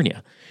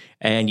California.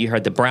 And you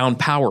had the Brown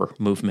Power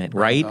movement,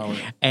 right?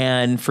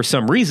 And for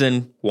some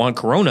reason, Juan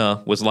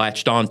Corona was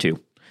latched onto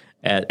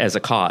as a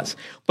cause.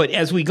 But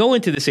as we go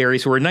into this area,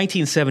 so we're in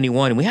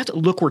 1971, and we have to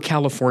look where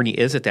California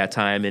is at that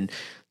time. And,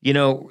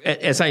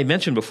 as I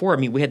mentioned before, I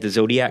mean, we had the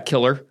Zodiac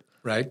Killer.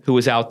 Right. Who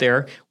was out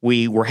there.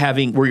 We were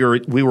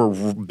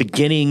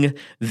beginning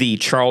the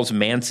Charles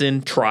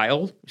Manson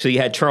trial. So you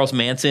had Charles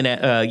Manson,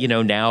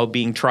 now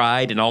being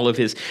tried, and all of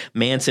his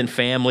Manson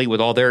family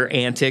with all their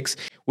antics.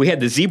 We had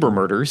the zebra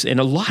murders, and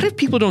a lot of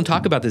people don't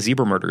talk about the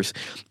zebra murders,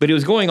 but it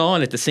was going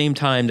on at the same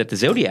time that the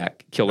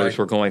Zodiac killers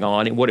were going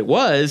on. And what it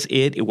was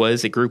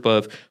a group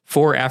of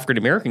 4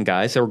 African-American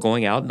guys that were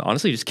going out and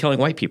honestly just killing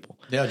white people.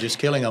 Yeah, just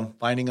killing them,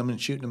 finding them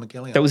and shooting them and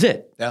killing them. That was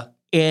it. Yeah.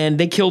 And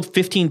they killed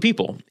 15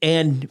 people.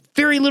 And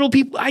very little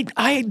people,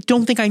 I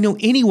don't think I know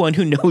anyone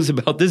who knows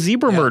about the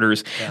zebra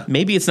murders. Yeah.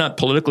 Maybe it's not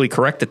politically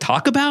correct to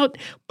talk about,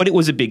 but it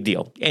was a big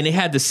deal. And it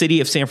had the city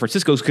of San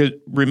Francisco, because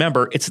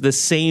remember, it's the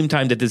same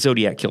time that the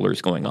Zodiac Killer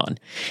is going on.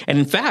 And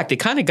in fact, it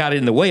kind of got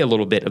in the way a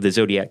little bit of the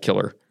Zodiac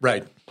Killer.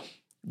 Right.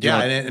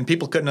 Yeah, and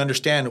people couldn't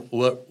understand,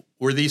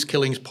 were these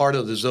killings part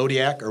of the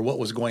Zodiac or what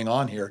was going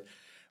on here?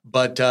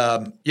 But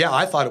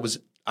I thought it was,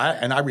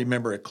 and I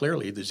remember it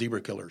clearly, the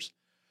zebra killers.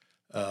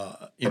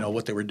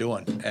 What they were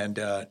doing, and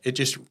it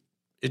just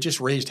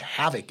raised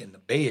havoc in the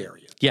Bay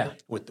Area. Yeah,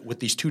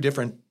 with these 2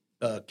 different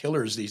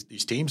killers,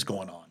 these teams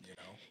going on.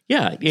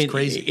 Yeah, it's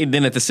crazy. And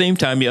then at the same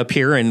time, up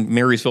here in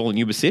Marysville and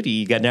Yuba City,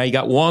 you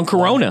got Juan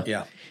Corona.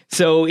 Yeah.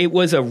 So it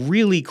was a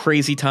really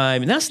crazy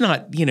time, and that's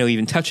not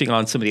even touching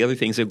on some of the other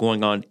things that are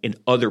going on in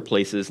other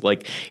places,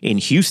 like in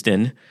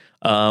Houston.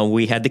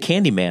 We had the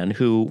Candyman,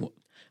 who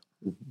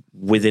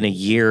within a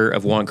year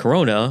of Juan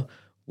Corona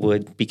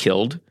would be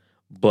killed,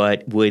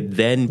 but would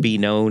then be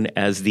known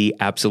as the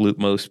absolute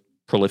most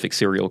prolific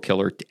serial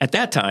killer at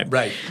that time,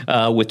 right?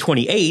 With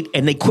 28,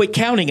 and they quit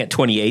counting at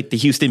 28, the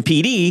Houston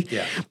PD,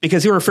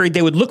 because they were afraid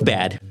they would look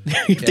bad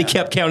if they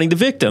kept counting the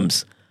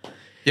victims.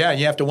 Yeah,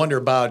 and you have to wonder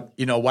about,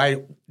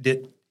 why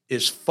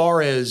as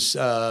far as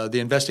the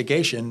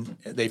investigation,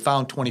 they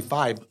found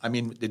 25. I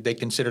mean, did they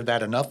consider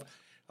that enough,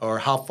 or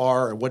how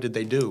far, or what did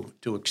they do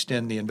to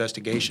extend the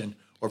investigation?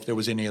 Or if there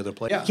was any other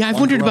place. Yeah, I've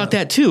wondered about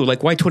that too.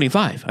 Like, why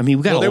 25? I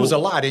mean, there was a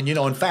lot. And,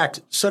 in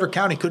fact, Sutter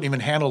County couldn't even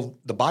handle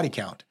the body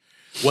count.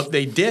 What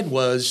they did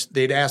was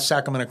they'd ask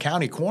Sacramento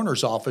County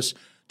Coroner's Office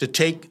to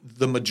take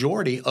the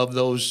majority of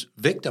those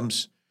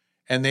victims,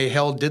 and they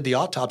did the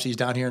autopsies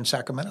down here in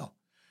Sacramento.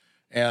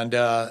 And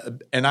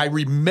I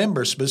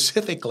remember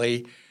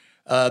specifically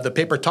the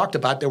paper talked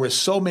about there were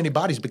so many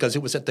bodies because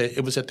it was at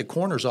the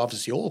coroner's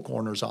office, the old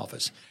coroner's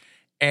office.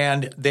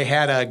 And they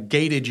had a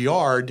gated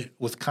yard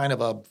with kind of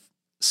a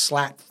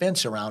slat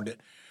fence around it.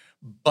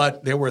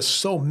 But there were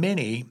so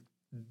many,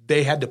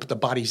 they had to put the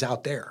bodies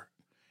out there.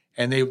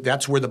 And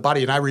that's where the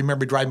body, and I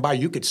remember driving by,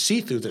 you could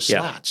see through the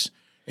slats.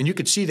 And you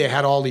could see they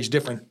had all these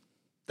different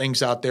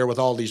things out there with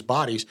all these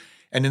bodies.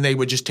 And then they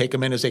would just take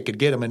them in as they could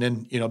get them. And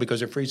then, because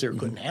their freezer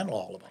couldn't handle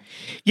all of them.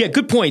 Yeah,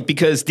 good point,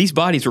 because these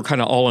bodies were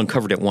kind of all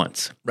uncovered at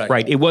once.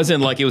 Right? It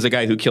wasn't like it was a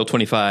guy who killed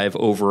 25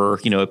 over,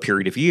 a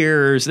period of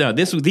years. No,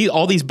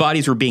 all these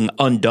bodies were being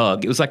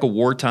undug. It was like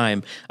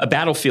a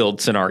battlefield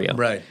scenario.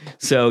 Right.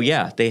 So,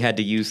 yeah, they had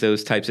to use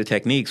those types of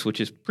techniques, which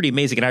is pretty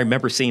amazing. And I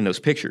remember seeing those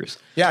pictures.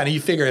 Yeah, and you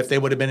figure if they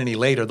would have been any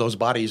later, those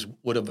bodies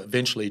would have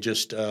eventually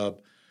just,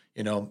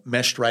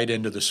 meshed right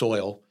into the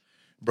soil.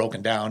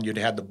 Broken down, you'd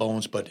have had the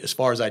bones, but as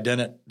far as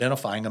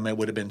identifying them, it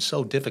would have been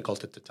so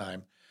difficult at the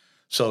time.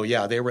 So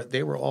yeah, they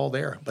were all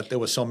there, but there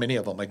was so many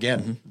of them.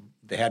 Again,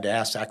 they had to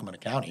ask Sacramento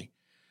County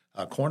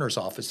coroner's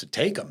office to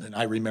take them, and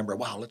I remember,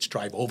 wow, let's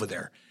drive over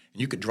there.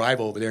 And you could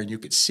drive over there, and you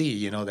could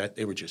see, that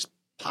they were just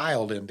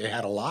piled, and they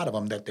had a lot of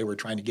them that they were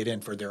trying to get in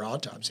for their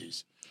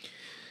autopsies.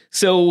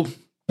 So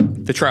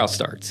the trial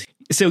starts.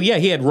 So, yeah,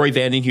 he had Roy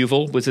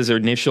Vandenheuvel was his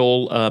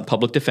initial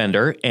public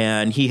defender,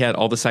 and he had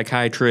all the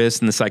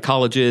psychiatrists and the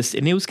psychologists,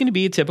 and it was going to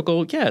be a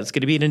typical, it's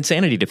going to be an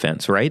insanity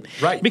defense, right?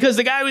 Right. Because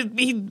the guy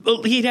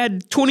he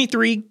had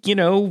 23,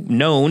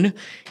 known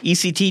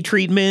ECT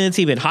treatments.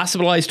 He'd been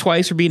hospitalized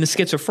twice for being a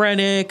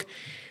schizophrenic,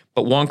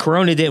 but Juan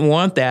Corona didn't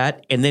want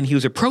that, and then he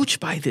was approached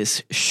by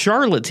this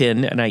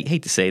charlatan, and I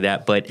hate to say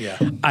that, but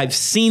I've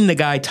seen the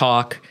guy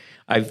talk.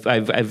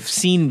 I've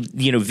seen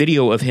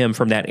video of him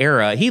from that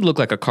era. He looked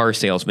like a car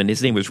salesman.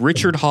 His name was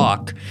Richard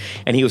Hawk,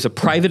 and he was a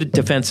private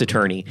defense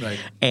attorney. Right.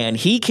 And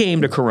he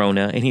came to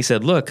Corona and he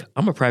said, "Look,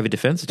 I'm a private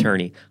defense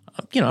attorney.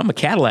 I'm a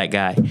Cadillac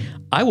guy.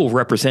 I will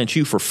represent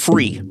you for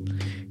free.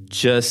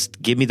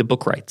 Just give me the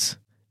book rights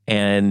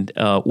and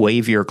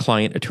waive your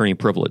client attorney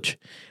privilege.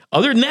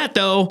 Other than that,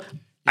 though."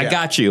 I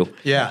got you.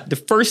 Yeah. The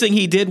first thing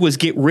he did was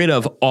get rid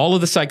of all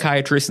of the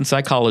psychiatrists and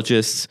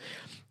psychologists.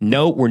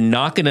 No, we're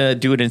not going to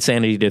do an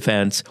insanity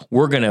defense.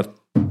 We're going to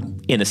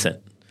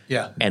innocent.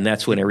 Yeah. And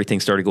that's when everything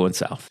started going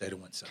south. It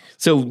went south.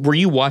 So were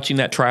you watching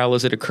that trial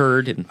as it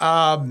occurred?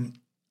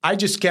 I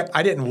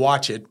didn't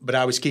watch it, but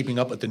I was keeping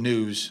up with the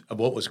news of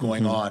what was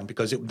going on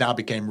because it now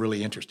became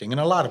really interesting. And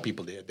a lot of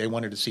people did. They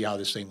wanted to see how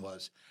this thing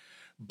was.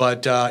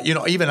 But,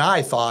 even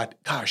I thought,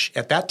 gosh,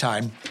 at that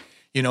time,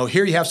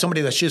 here you have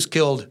somebody that's just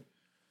killed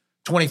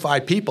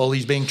 25 people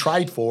he's being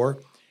tried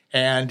for,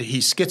 and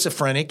he's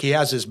schizophrenic. He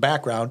has his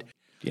background.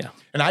 Yeah.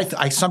 And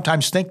I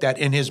sometimes think that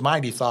in his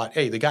mind he thought,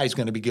 hey, the guy's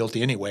going to be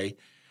guilty anyway.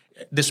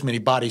 This many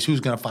bodies, who's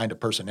going to find a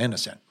person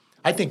innocent?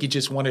 I think he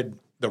just wanted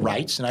the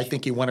rights, and I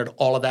think he wanted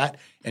all of that,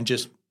 and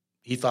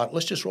he thought,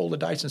 let's just roll the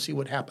dice and see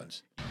what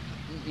happens.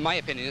 My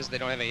opinion is they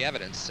don't have any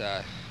evidence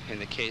in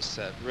the case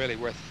really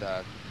worth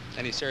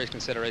any serious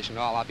consideration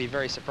at all. I'll be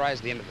very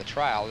surprised at the end of the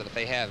trial that if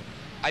they have,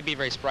 I'd be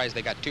very surprised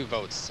they got 2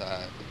 votes.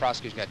 The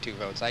prosecution got 2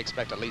 votes. I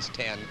expect at least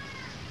 10.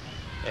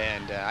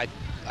 And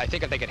I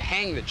think if they could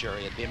hang the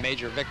jury, it'd be a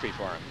major victory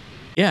for him.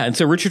 Yeah, and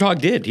so Richard Hogg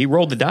did. He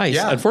rolled the dice.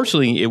 Yeah.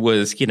 Unfortunately, it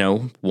was,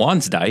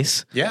 Juan's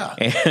dice. Yeah.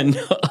 And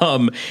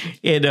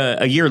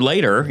a year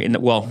later,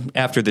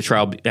 after the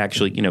trial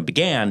actually,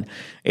 began,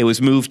 it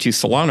was moved to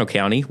Solano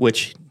County,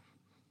 which,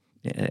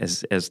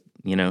 as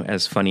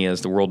funny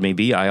as the world may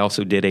be, I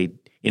also did a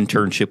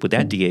internship with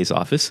that DA's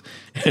office.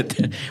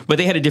 But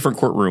they had a different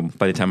courtroom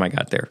by the time I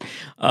got there.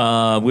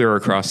 We were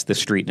across the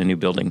street in a new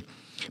building.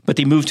 But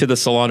they moved to the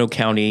Solano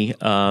County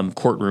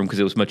courtroom because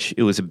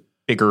it was a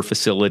bigger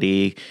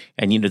facility,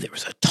 and there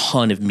was a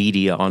ton of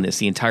media on this.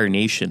 The entire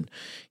nation,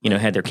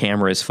 had their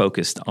cameras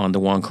focused on the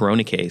Juan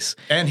Corona case.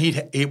 And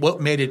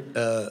what made it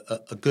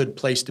a good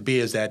place to be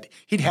is that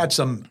he'd had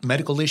some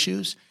medical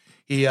issues.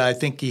 He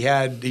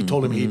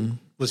told him he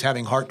was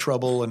having heart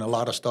trouble and a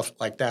lot of stuff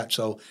like that.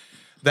 So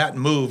that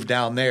move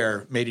down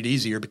there made it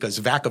easier because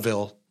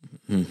Vacaville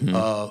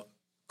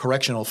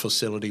Correctional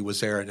Facility was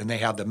there, and they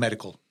have the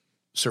medical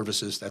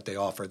services that they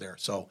offer there.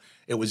 So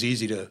it was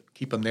easy to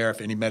keep him there if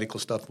any medical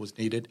stuff was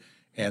needed.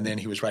 And then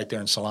he was right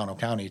there in Solano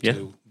County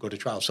to go to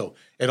trial. So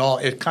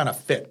it kind of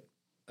fit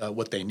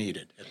what they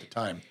needed at the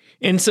time.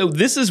 And so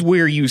this is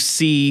where you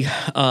see the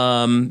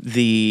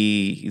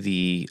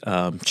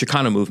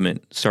Chicano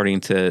movement starting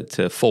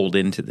to fold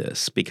into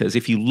this, because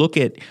if you look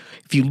at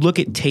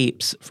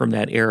tapes from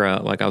that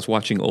era, like I was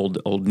watching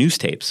old news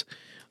tapes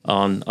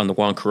on the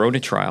Juan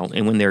Corona trial,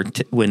 and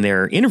when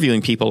they're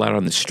interviewing people out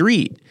on the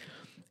street,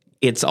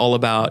 it's all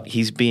about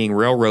he's being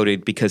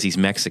railroaded because he's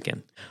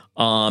Mexican.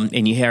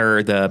 And you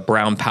hear the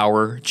Brown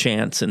Power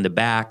chants in the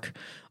back,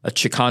 a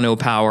Chicano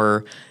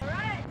power.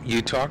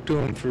 You talk to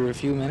them for a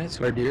few minutes,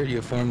 my dear.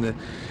 You form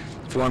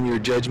your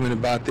judgment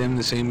about them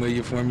the same way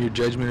you form your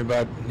judgment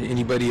about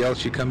anybody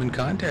else you come in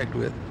contact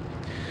with.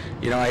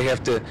 I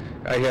have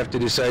to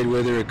decide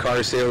whether a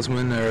car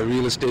salesman or a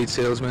real estate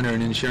salesman or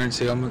an insurance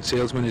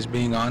salesman is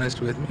being honest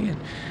with me.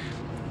 And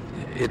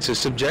it's a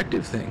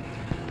subjective thing.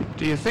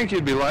 Do you think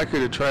you'd be likely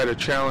to try to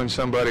challenge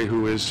somebody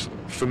who is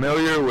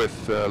familiar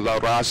with La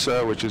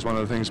Raza, which is one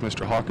of the things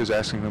Mr. Hawk is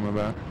asking them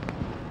about?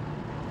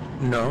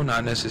 No,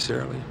 not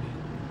necessarily.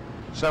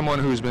 Someone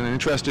who's been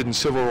interested in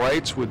civil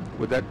rights,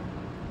 would that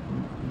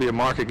be a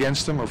mark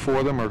against them or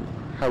for them, or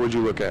how would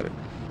you look at it?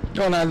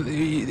 Well, now,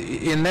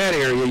 in that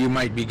area, you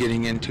might be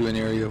getting into an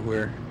area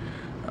where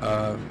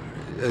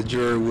a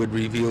juror would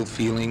reveal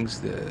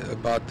feelings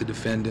about the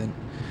defendant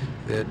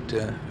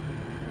that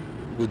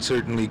would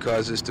certainly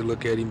cause us to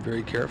look at him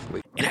very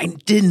carefully. And I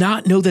did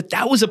not know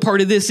that was a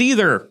part of this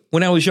either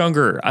when I was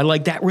younger.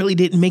 That really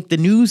didn't make the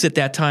news at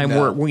that time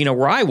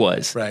where I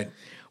was. Right.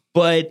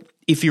 But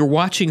if you're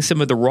watching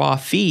some of the raw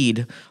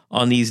feed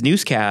on these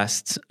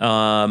newscasts,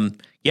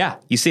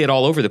 you see it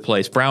all over the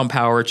place. Brown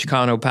power,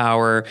 Chicano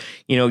power,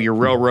 you're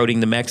railroading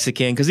the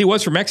Mexican because he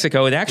was from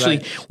Mexico. And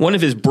actually, one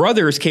of his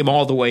brothers came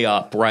all the way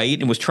up, right,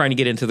 and was trying to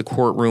get into the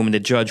courtroom, and the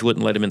judge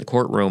wouldn't let him in the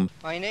courtroom.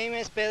 My name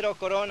is Pedro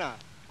Corona.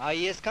 I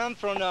just come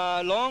from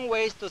a long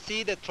ways to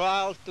see the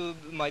trial to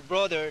my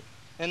brother,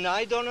 and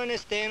I don't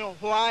understand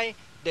why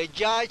the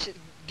judge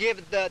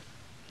give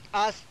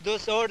us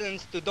those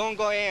orders to don't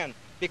go in,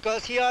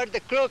 because he are the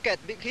crooked,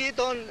 he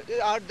don't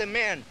are the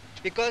man,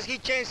 because he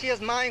changed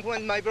his mind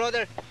when my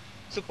brother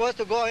supposed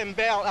to go and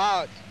bail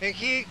out, and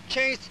he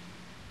changed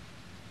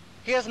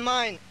his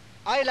mind.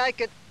 I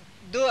like it,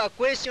 do a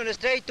question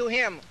straight to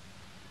him.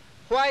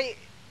 Why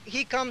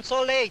he comes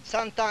so late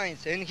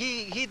sometimes, and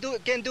he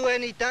can do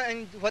any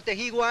time what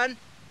he want.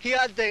 He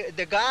are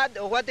the God,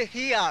 or what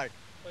he are.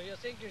 So you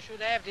think you should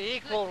have the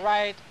equal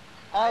right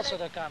also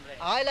to come late?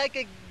 I like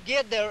to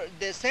get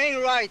the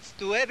same rights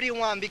to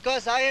everyone,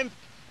 because I am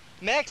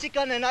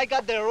Mexican and I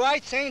got the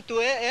right same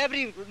to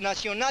every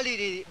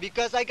nationality,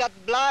 because I got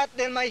blood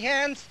in my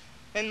hands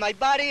and my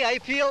body. I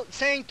feel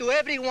same to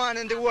everyone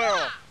in the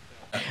world.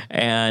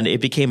 And it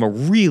became a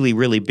really,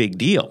 really big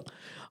deal.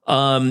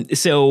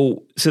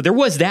 So there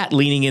was that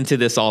leaning into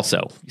this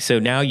also. So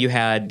now you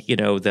had,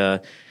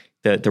 the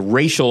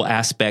racial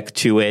aspect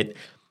to it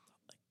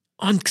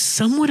on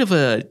somewhat of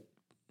a,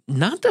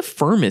 not the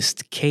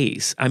firmest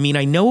case. I mean,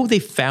 I know they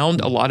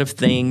found a lot of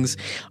things.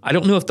 I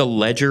don't know if the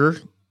ledger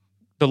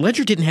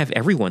didn't have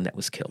everyone that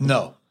was killed.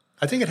 No,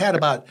 I think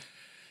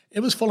it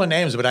was full of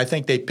names, but I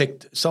think they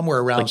picked somewhere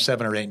around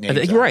 7 or 8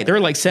 names. You're right. There were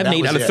like 7,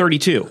 8 out of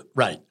 32.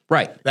 Right.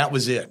 That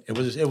was it.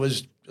 It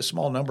was a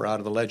small number out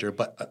of the ledger,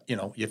 but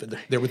if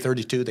there were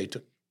 32, they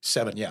took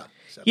 7. Yeah.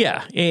 7.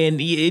 Yeah, and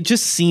it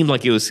just seemed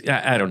like it was.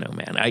 I don't know,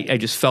 man. I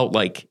just felt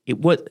like it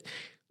was.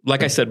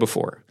 Like I said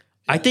before,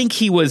 I think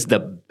he was the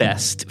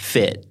best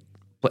fit,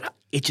 but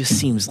it just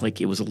seems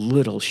like it was a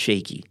little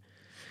shaky.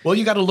 Well,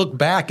 you got to look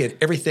back at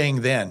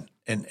everything then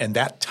and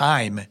that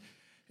time,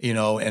 in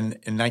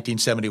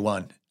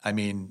 1971. I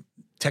mean,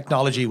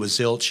 technology was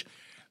zilch.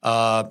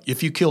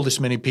 If you killed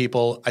this many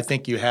people, I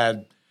think you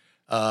had.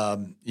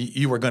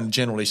 You were going to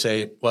generally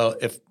say, well,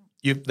 if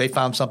they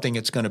found something,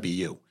 it's going to be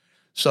you.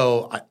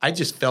 So I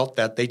just felt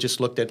that they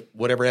just looked at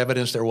whatever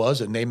evidence there was,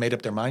 and they made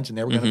up their minds, and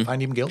they were going to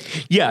find him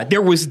guilty. Yeah,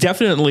 there was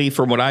definitely,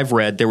 from what I've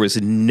read, there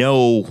was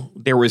no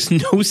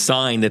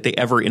sign that they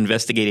ever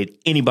investigated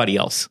anybody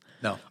else.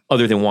 No,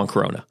 other than Juan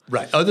Corona.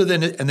 Right. Other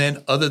than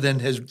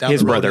his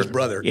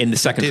brother in the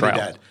second trial,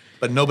 that.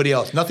 But nobody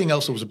else. Nothing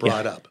else was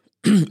brought up.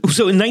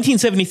 So in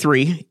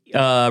 1973,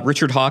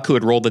 Richard Hawk, who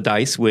had rolled the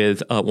dice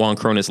with Juan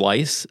Corona's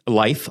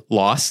life,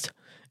 lost,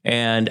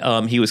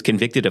 and he was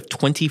convicted of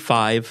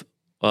 25.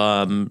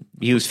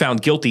 He was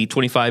found guilty,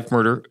 25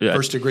 murder,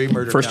 first degree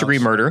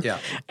murder, yeah,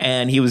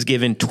 and he was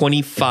given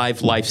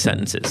 25 life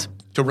sentences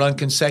to run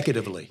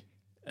consecutively,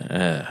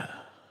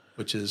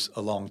 which is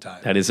a long time.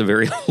 That is a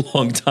very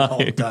long time.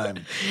 Long time.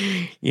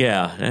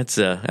 Yeah, that's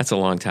a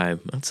long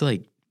time. That's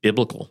like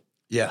biblical.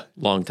 Yeah.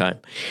 Long time.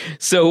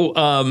 So,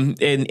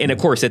 and of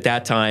course, at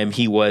that time,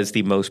 he was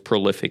the most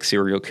prolific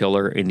serial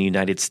killer in the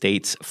United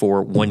States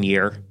for 1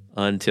 year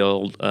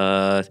until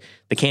the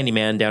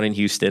Candyman down in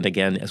Houston,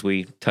 again, as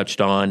we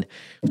touched on.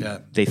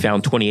 Yeah. They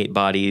found 28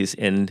 bodies,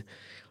 and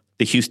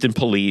the Houston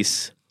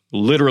police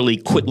literally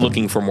quit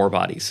looking for more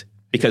bodies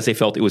because they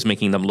felt it was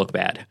making them look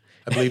bad.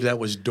 I believe that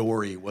was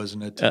Dory,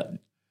 wasn't it?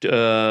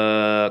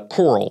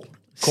 Coral.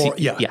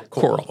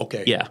 Coral.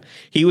 Okay. Yeah.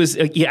 He was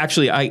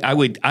actually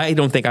I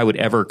don't think I would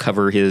ever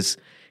cover his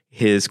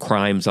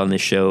crimes on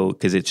this show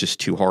because it's just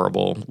too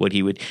horrible.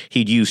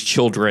 He'd use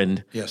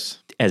children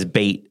as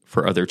bait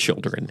for other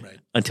children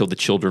until the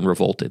children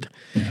revolted.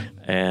 Yeah.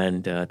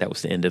 And that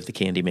was the end of the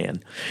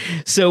Candyman.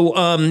 So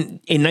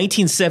in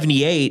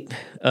 1978,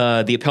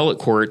 the appellate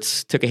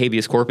courts took a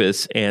habeas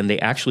corpus and they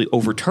actually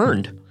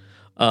overturned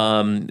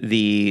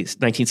the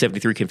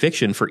 1973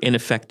 conviction for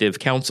ineffective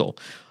counsel.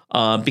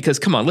 Because,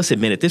 come on, let's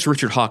admit it, this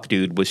Richard Hawk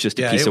dude was just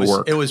a piece of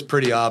work. It was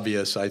pretty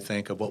obvious, I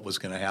think, of what was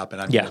going to happen.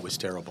 I mean, it was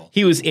terrible.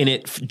 He was in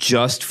it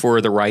just for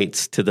the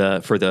rights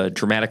for the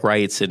dramatic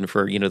rights and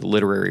for, the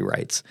literary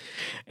rights.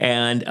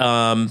 And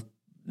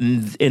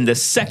in the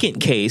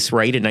second case,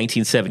 right, in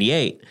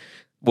 1978,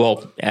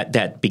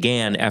 that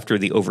began after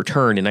the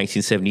overturn in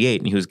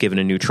 1978, and he was given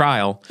a new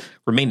trial,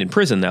 remained in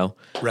prison, though.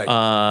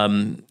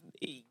 Right.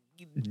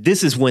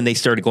 This is when they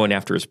started going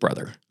after his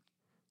brother.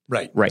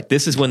 Right.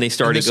 This is when they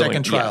started in the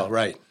second trial,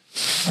 right.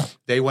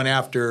 They went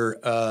after,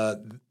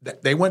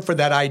 they went for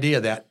that idea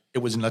that it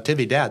was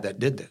Natividad that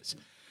did this.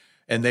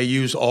 And they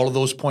used all of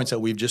those points that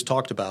we've just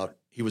talked about.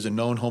 He was a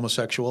known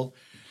homosexual.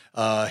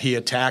 He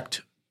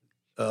attacked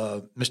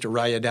Mr.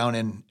 Raya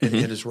down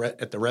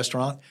at the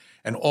restaurant,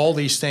 and all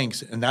these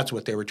things. And that's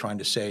what they were trying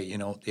to say. You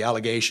know, the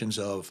allegations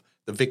of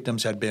the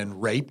victims had been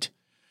raped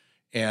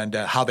and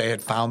how they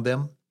had found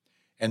them.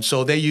 And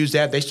so they used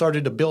that. They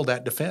started to build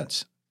that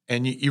defense.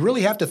 And you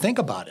really have to think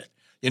about it.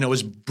 You know,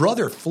 his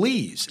brother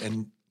flees.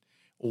 And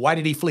why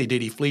did he flee?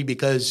 Did he flee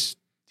because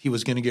he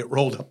was going to get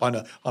rolled up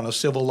on a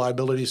civil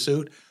liability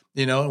suit,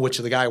 you know, in which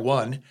the guy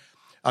won?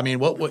 I mean,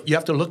 what you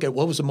have to look at,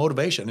 what was the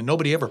motivation? And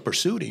nobody ever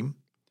pursued him.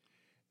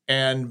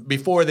 And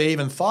before they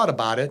even thought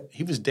about it,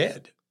 he was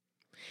dead.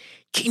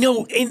 You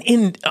know,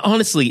 and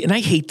honestly, and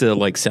I hate to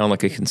like sound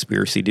like a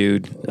conspiracy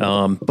dude,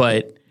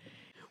 but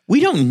we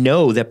don't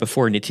know that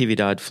before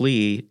Natividad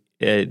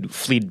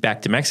fled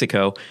back to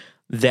Mexico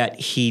that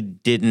he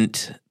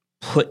didn't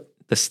put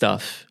the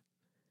stuff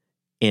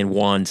in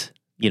Juan's,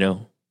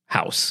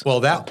 house.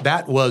 Well,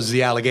 that was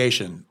the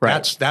allegation.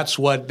 Right. That's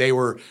what they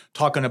were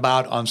talking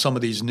about on some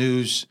of these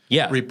news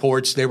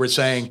reports. They were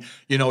saying,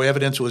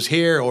 evidence was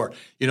here, or,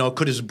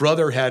 could his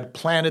brother had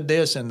planted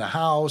this in the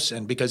house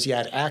and because he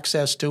had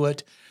access to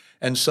it.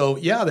 And so,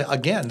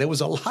 again, there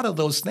was a lot of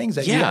those things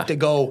that you have to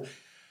go,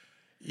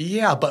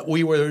 but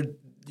we were,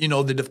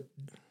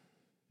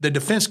 the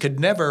defense could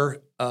never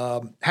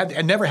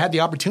never had the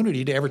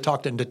opportunity to ever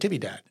talk to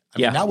Natividad. I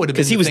mean, that would have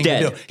been he was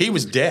dead. He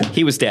was dead.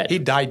 He was dead. He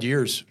died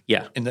years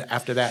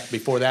after that,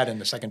 before that in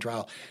the second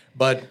trial.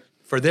 But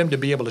for them to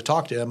be able to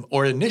talk to him,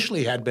 or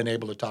initially had been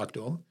able to talk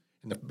to him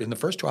in the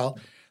first trial,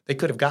 they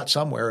could have got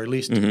somewhere, or at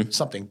least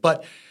something.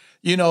 But,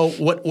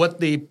 what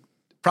the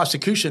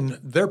prosecution,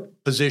 their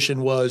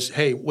position was,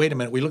 hey, wait a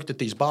minute, we looked at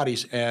these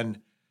bodies and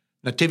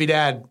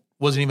Natividad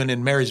wasn't even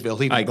in Marysville.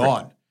 He'd been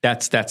gone.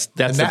 That's the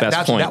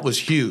best point. That was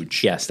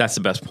huge. Yes, that's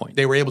the best point.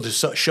 They were able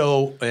to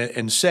show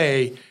and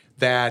say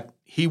that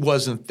he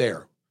wasn't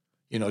there.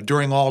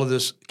 During all of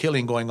this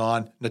killing going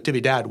on,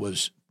 Natividad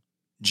was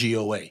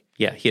GOA.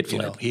 Yeah, he had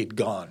fled. He had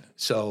gone.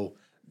 So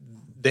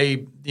they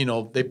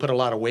put a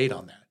lot of weight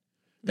on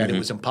that it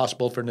was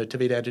impossible for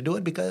Natividad to do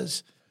it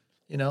because,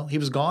 he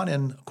was gone.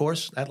 And, of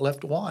course, that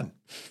left Juan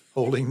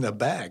holding the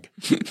bag,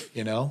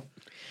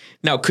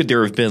 Now, could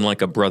there have been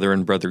like a brother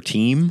and brother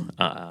team?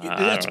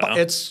 I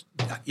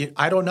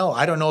don't know.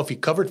 I don't know if he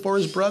covered for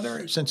his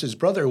brother, since his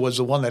brother was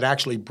the one that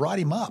actually brought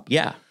him up.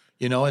 Yeah.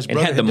 His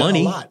brother had the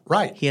money. done a lot.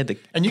 Right. He had the,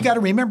 and you got to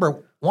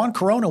remember, Juan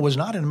Corona was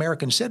not an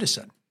American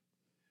citizen.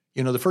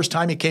 The first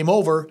time he came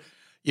over,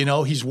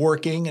 he's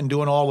working and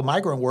doing all the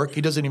migrant work.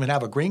 He doesn't even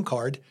have a green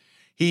card.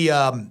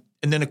 And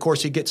then, of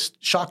course, he gets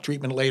shock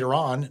treatment later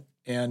on.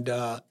 And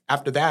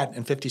after that,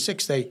 in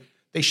 1956,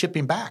 they ship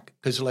him back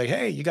because they're like,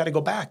 hey, you got to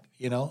go back.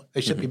 They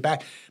ship him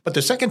back. But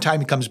the second time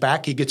he comes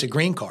back, he gets a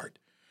green card.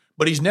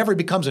 But he's never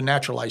becomes a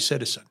naturalized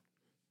citizen.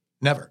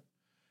 Never.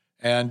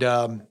 And,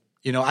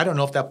 I don't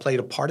know if that played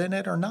a part in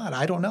it or not.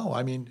 I don't know.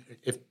 I mean,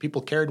 if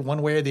people cared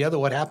one way or the other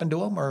what happened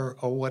to him or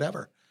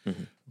whatever.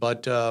 Mm-hmm.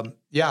 But,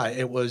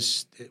 it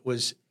was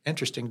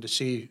interesting to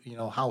see,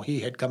 how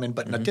he had come in.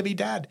 But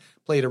Natividad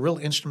played a real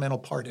instrumental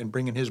part in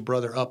bringing his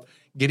brother up,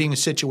 getting him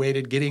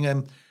situated, getting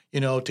him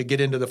to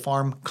get into the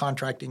farm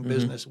contracting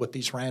business with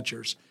these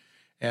ranchers.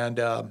 And,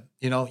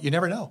 you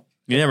never know.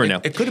 You never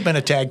know. It could have been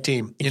a tag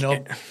team,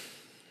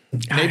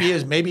 Maybe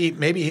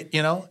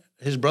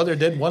his brother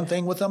did one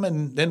thing with him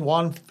and then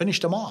Juan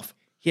finished him off.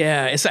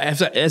 Yeah.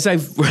 As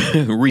I've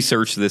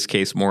researched this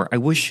case more, I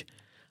wish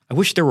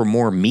there were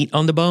more meat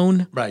on the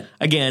bone. Right.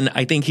 Again,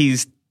 I think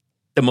he's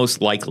the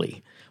most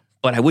likely,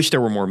 but I wish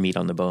there were more meat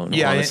on the bone,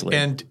 honestly.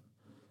 I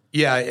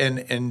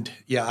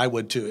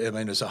would too. I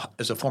mean, as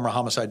a former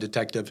homicide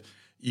detective,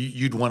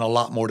 you'd want a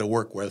lot more to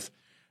work with,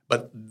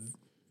 but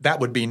that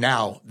would be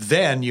now.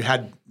 Then you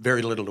had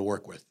very little to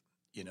work with,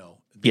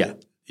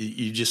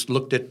 You just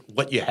looked at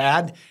what you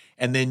had,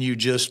 and then you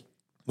just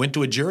went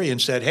to a jury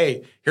and said,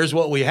 hey, here's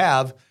what we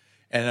have.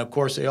 And, of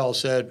course, they all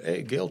said,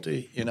 hey,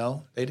 guilty,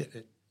 They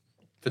did.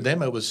 For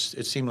them, it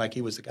seemed like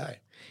he was the guy.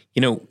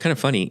 Kind of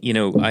funny,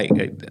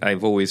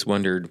 I've always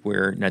wondered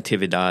where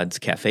Natividad's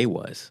cafe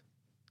was.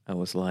 I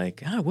was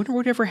like, I wonder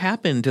whatever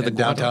happened to the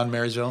downtown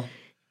Marysville.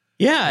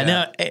 Yeah,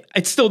 now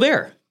it's still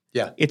there.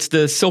 Yeah. It's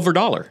the Silver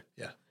Dollar.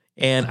 Yeah.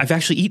 And I've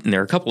actually eaten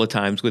there a couple of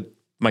times with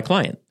my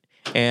client.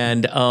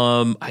 And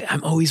I'm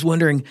always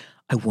wondering,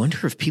 I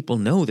wonder if people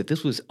know that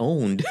this was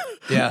owned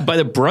by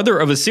the brother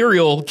of a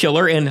serial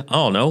killer and, I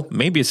don't know,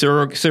 maybe a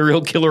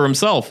serial killer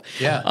himself.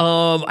 Yeah.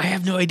 I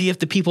have no idea if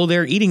the people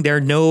there eating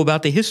there know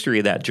about the history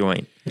of that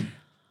joint.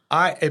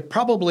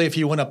 Probably if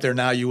you went up there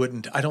now, you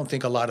wouldn't. I don't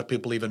think a lot of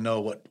people even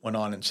know what went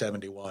on in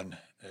 1971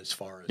 as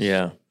far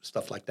as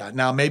stuff like that.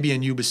 Now, maybe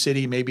in Yuba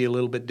City, maybe a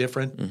little bit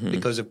different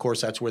because, of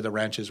course, that's where the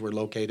ranches were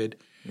located.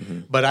 Mm-hmm.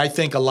 But I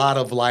think a lot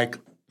of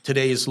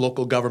today's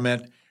local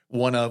government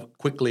want to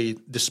quickly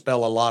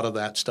dispel a lot of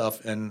that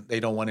stuff, and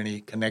they don't want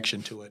any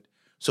connection to it.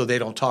 So they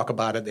don't talk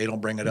about it. They don't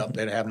bring it up.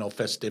 They have no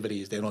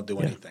festivities. They don't do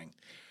anything.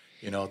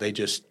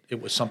 It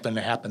was something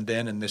that happened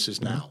then, and this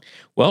is now.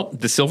 Well,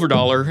 the Silver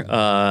Dollar,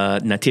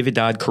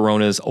 Natividad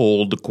Corona's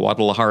old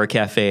Guadalajara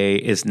Cafe,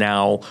 is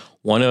now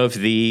one of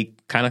the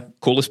kind of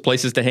coolest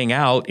places to hang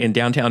out in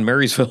downtown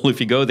Marysville. If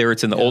you go there,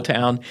 it's in the old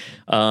town,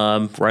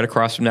 right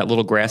across from that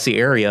little grassy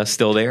area,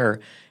 still there.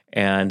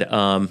 And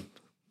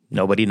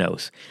nobody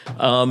knows.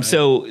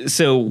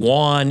 So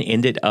Juan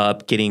ended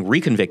up getting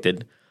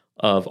reconvicted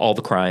of all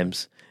the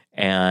crimes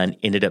and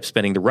ended up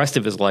spending the rest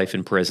of his life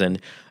in prison.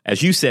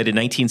 As you said, in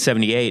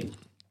 1978,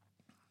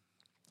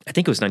 I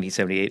think it was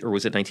 1978, or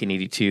was it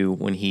 1982,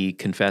 when he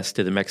confessed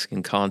to the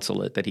Mexican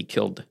consulate that he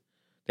killed,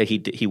 that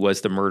he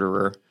was the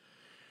murderer.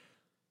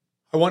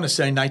 I want to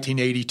say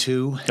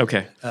 1982.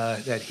 Okay.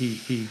 That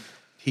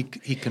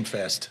he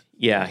confessed.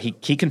 Yeah,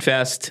 he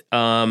confessed.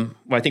 I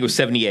think it was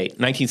 78,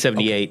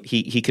 1978.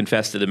 Okay. He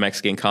confessed to the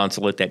Mexican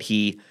consulate that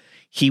he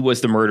was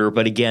the murderer.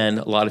 But again,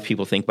 a lot of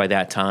people think by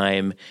that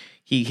time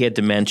he had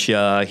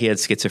dementia, he had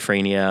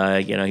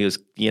schizophrenia. He was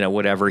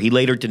whatever. He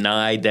later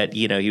denied that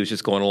he was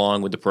just going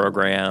along with the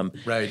program.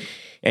 Right.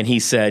 And he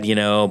said,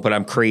 but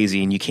I'm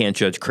crazy, and you can't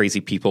judge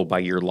crazy people by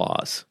your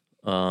laws.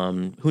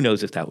 Who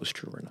knows if that was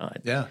true or not?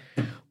 Yeah.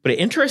 But an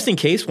interesting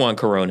case, Juan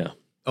Corona.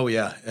 Oh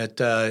yeah,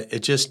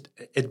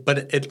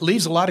 but it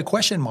leaves a lot of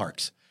question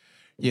marks.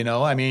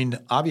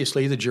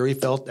 Obviously the jury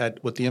felt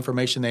that with the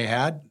information they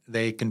had,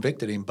 they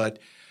convicted him. But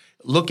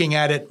looking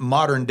at it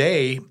modern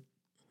day,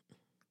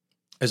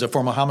 as a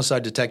former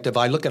homicide detective,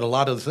 I look at a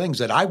lot of the things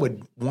that I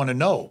would want to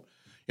know.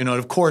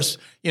 Of course,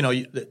 the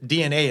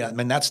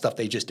DNA. That stuff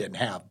they just didn't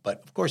have.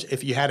 But of course,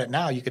 if you had it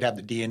now, you could have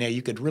the DNA.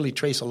 You could really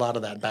trace a lot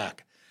of that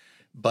back.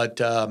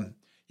 But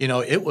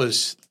it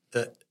was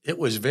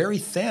very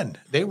thin.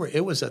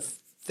 It was a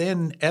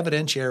thin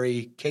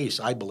evidentiary case,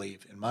 I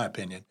believe, in my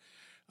opinion.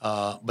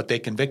 But they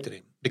convicted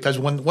him because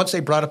once they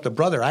brought up the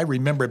brother, I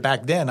remember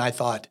back then I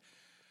thought,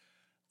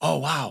 oh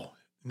wow,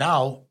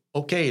 now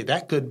okay,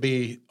 that could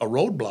be a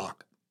roadblock.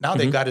 Now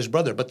they got his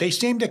brother, but they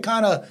seemed to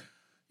kind of,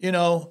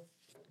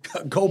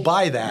 go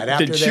by that.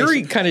 After the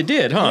jury kind of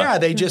did, huh? Yeah,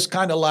 they just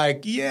kind of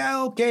like,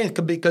 yeah, okay,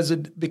 because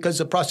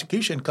the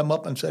prosecution come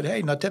up and said,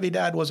 hey,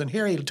 Natividad wasn't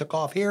here, he took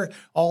off here,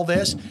 all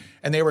this,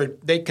 and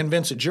they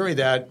convinced the jury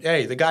that,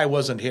 hey, the guy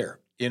wasn't here.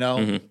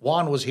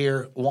 Juan was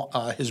here,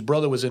 his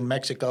brother was in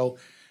Mexico,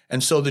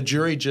 and so the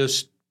jury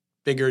just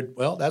figured,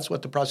 well, that's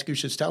what the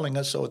prosecution's telling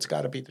us, so it's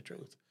got to be the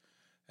truth.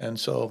 And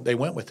so they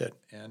went with it,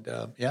 and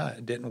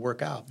it didn't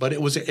work out. But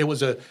it was a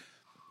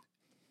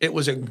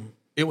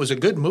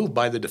good move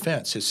by the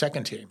defense, his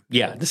second team.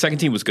 Yeah, the second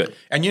team was good.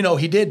 And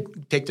he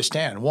did take the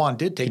stand. Juan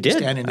did take the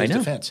stand in his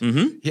defense.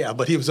 Mm-hmm. Yeah,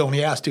 but he was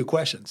only asked 2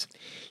 questions.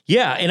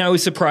 Yeah, and I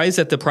was surprised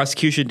that the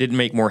prosecution didn't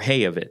make more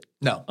hay of it.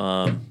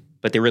 No.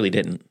 But they really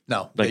didn't.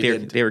 No,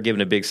 they were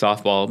given a big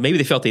softball. Maybe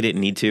they felt they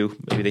didn't need to.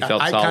 Maybe they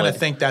felt solid. I kind of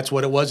think that's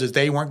what it was, is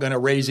they weren't going to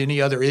raise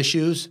any other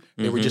issues.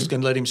 They were just going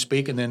to let him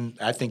speak, and then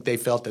I think they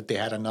felt that they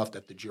had enough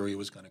that the jury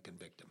was going to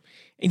convict him.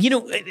 And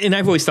and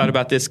I've always thought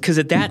about this, because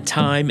at that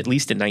time, at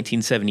least in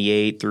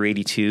 1978 through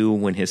 82,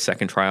 when his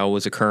second trial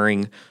was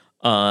occurring,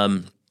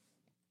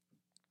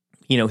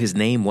 his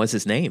name was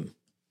his name,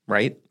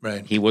 right?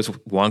 Right. He was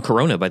Juan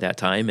Corona by that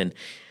time. And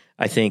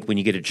I think when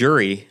you get a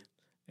jury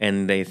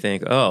and they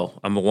think, oh,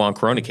 I'm a Juan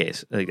Corona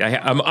case.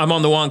 I'm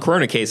on the Juan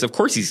Corona case. Of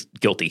course he's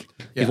guilty.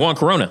 Yeah. He's Juan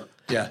Corona.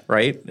 Yeah.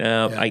 Right?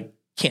 I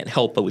can't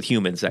help but with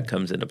humans, that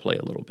comes into play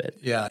a little bit.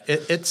 Yeah.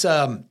 It's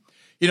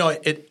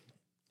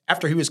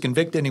after he was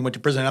convicted and he went to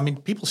prison,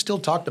 people still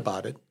talked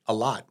about it a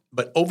lot.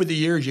 But over the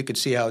years, you could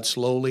see how it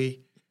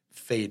slowly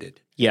faded.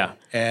 Yeah.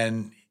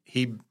 And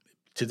he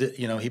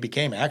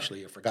became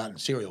actually a forgotten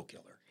serial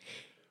killer.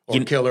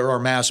 Killer or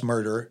mass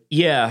murderer.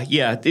 Yeah.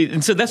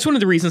 And so that's one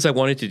of the reasons I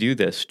wanted to do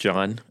this,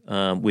 John,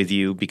 with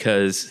you,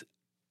 because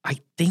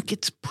I think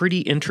it's pretty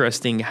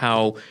interesting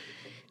how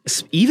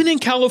even in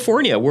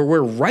California, where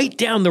we're right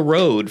down the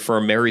road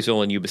from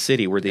Marysville and Yuba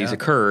City where these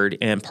occurred,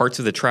 and parts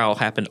of the trial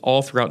happened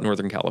all throughout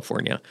Northern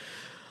California,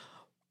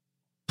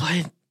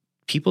 but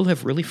people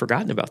have really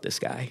forgotten about this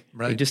guy.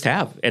 Right. They just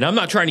have. And I'm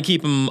not trying to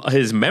keep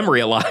his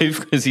memory alive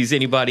because he's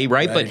anybody,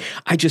 right? But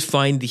I just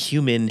find that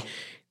humans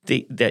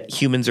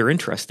are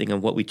interesting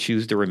in what we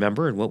choose to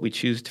remember and what we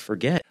choose to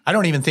forget. I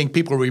don't even think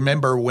people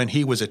remember when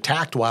he was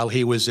attacked while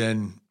he was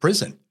in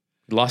prison.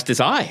 He lost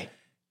his eye.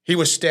 He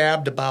was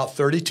stabbed about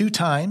 32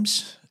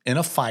 times in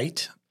a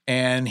fight,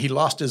 and he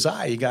lost his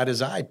eye. He got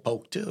his eye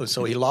poked too.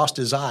 So he lost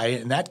his eye,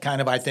 and that kind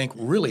of, I think,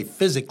 really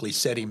physically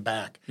set him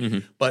back.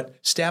 Mm-hmm. But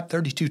stabbed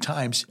 32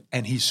 times,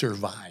 and he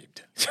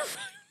survived.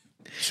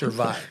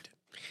 Survived.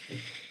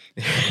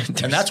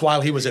 And that's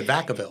while he was at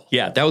Vacaville.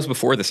 Yeah, that was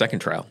before the second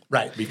trial.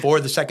 Right, before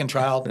the second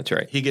trial. That's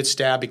right. He gets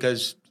stabbed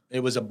because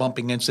it was a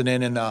bumping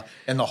incident in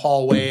the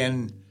hallway.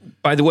 And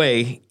by the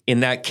way,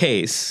 in that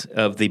case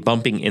of the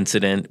bumping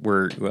incident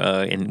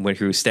when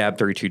he was stabbed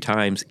 32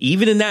 times,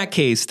 even in that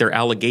case, there are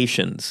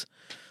allegations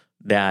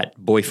that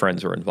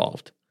boyfriends were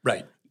involved.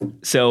 Right.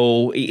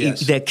 So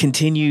that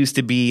continues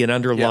to be an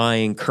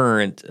underlying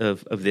current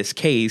of this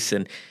case.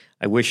 And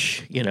I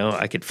wish,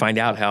 I could find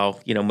out how,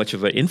 much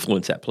of an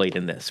influence that played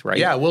in this, right?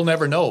 Yeah, we'll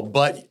never know.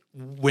 But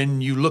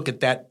when you look at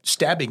that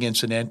stabbing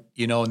incident,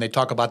 and they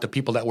talk about the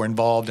people that were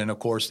involved, and of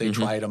course they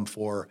tried them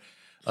for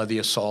the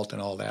assault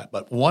and all that.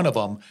 But one of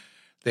them,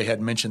 they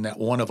had mentioned that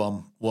one of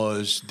them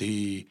was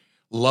the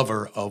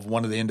lover of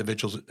one of the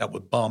individuals that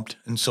was bumped.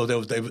 And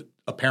so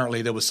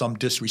apparently there was some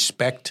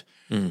disrespect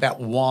that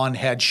Juan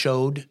had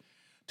showed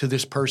to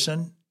this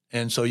person.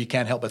 And so you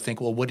can't help but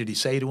think, well, what did he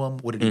say to him?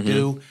 What did he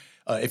do?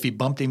 If he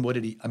bumped him,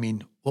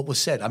 what was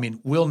said?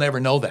 We'll never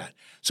know that.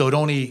 So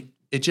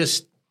it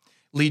just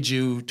leads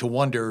you to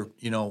wonder,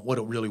 what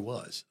it really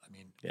was.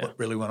 What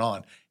really went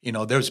on.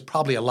 There's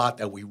probably a lot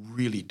that we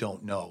really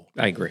don't know.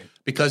 I agree.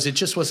 Because it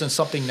just wasn't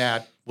something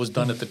that was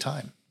done at the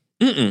time.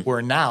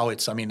 Where now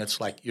it's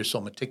like you're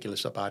so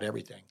meticulous about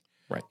everything.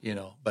 Right.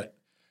 But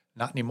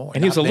not anymore.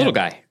 And he was a little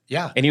guy.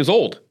 Yeah. And he was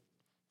old.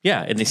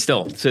 Yeah, and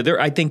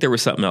I think there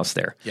was something else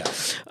there. Yeah.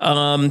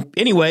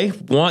 Anyway,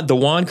 the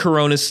Juan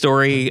Corona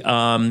story,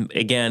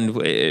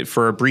 again,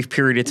 for a brief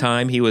period of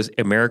time, he was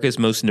America's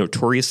most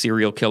notorious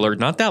serial killer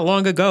not that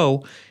long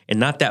ago and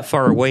not that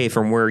far away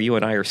from where you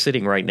and I are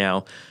sitting right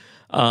now.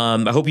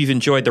 I hope you've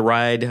enjoyed the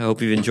ride. I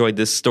hope you've enjoyed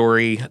this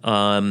story.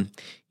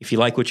 If you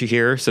like what you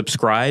hear,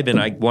 subscribe. And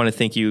I want to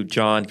thank you,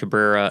 John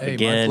Cabrera,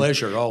 again. My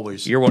pleasure,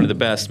 always. You're one of the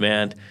best,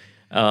 man.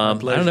 I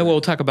don't know what we'll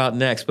talk about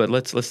next, but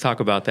let's talk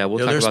about that.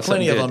 There's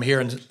plenty of them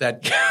here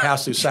that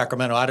pass through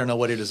Sacramento. I don't know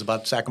what it is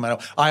about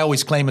Sacramento. I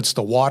always claim it's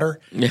the water,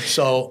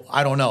 so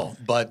I don't know.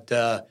 But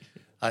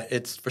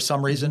it's for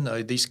some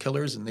reason these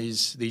killers and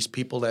these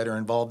people that are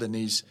involved in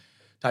these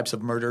types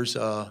of murders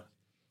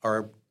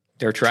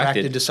they're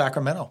attracted to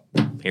Sacramento.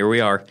 Here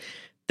we are.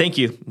 Thank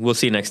you. We'll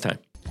see you next time.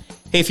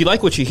 Hey, if you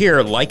like what you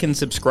hear, like and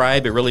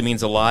subscribe. It really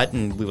means a lot,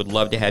 and we would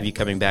love to have you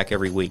coming back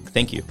every week.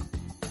 Thank you.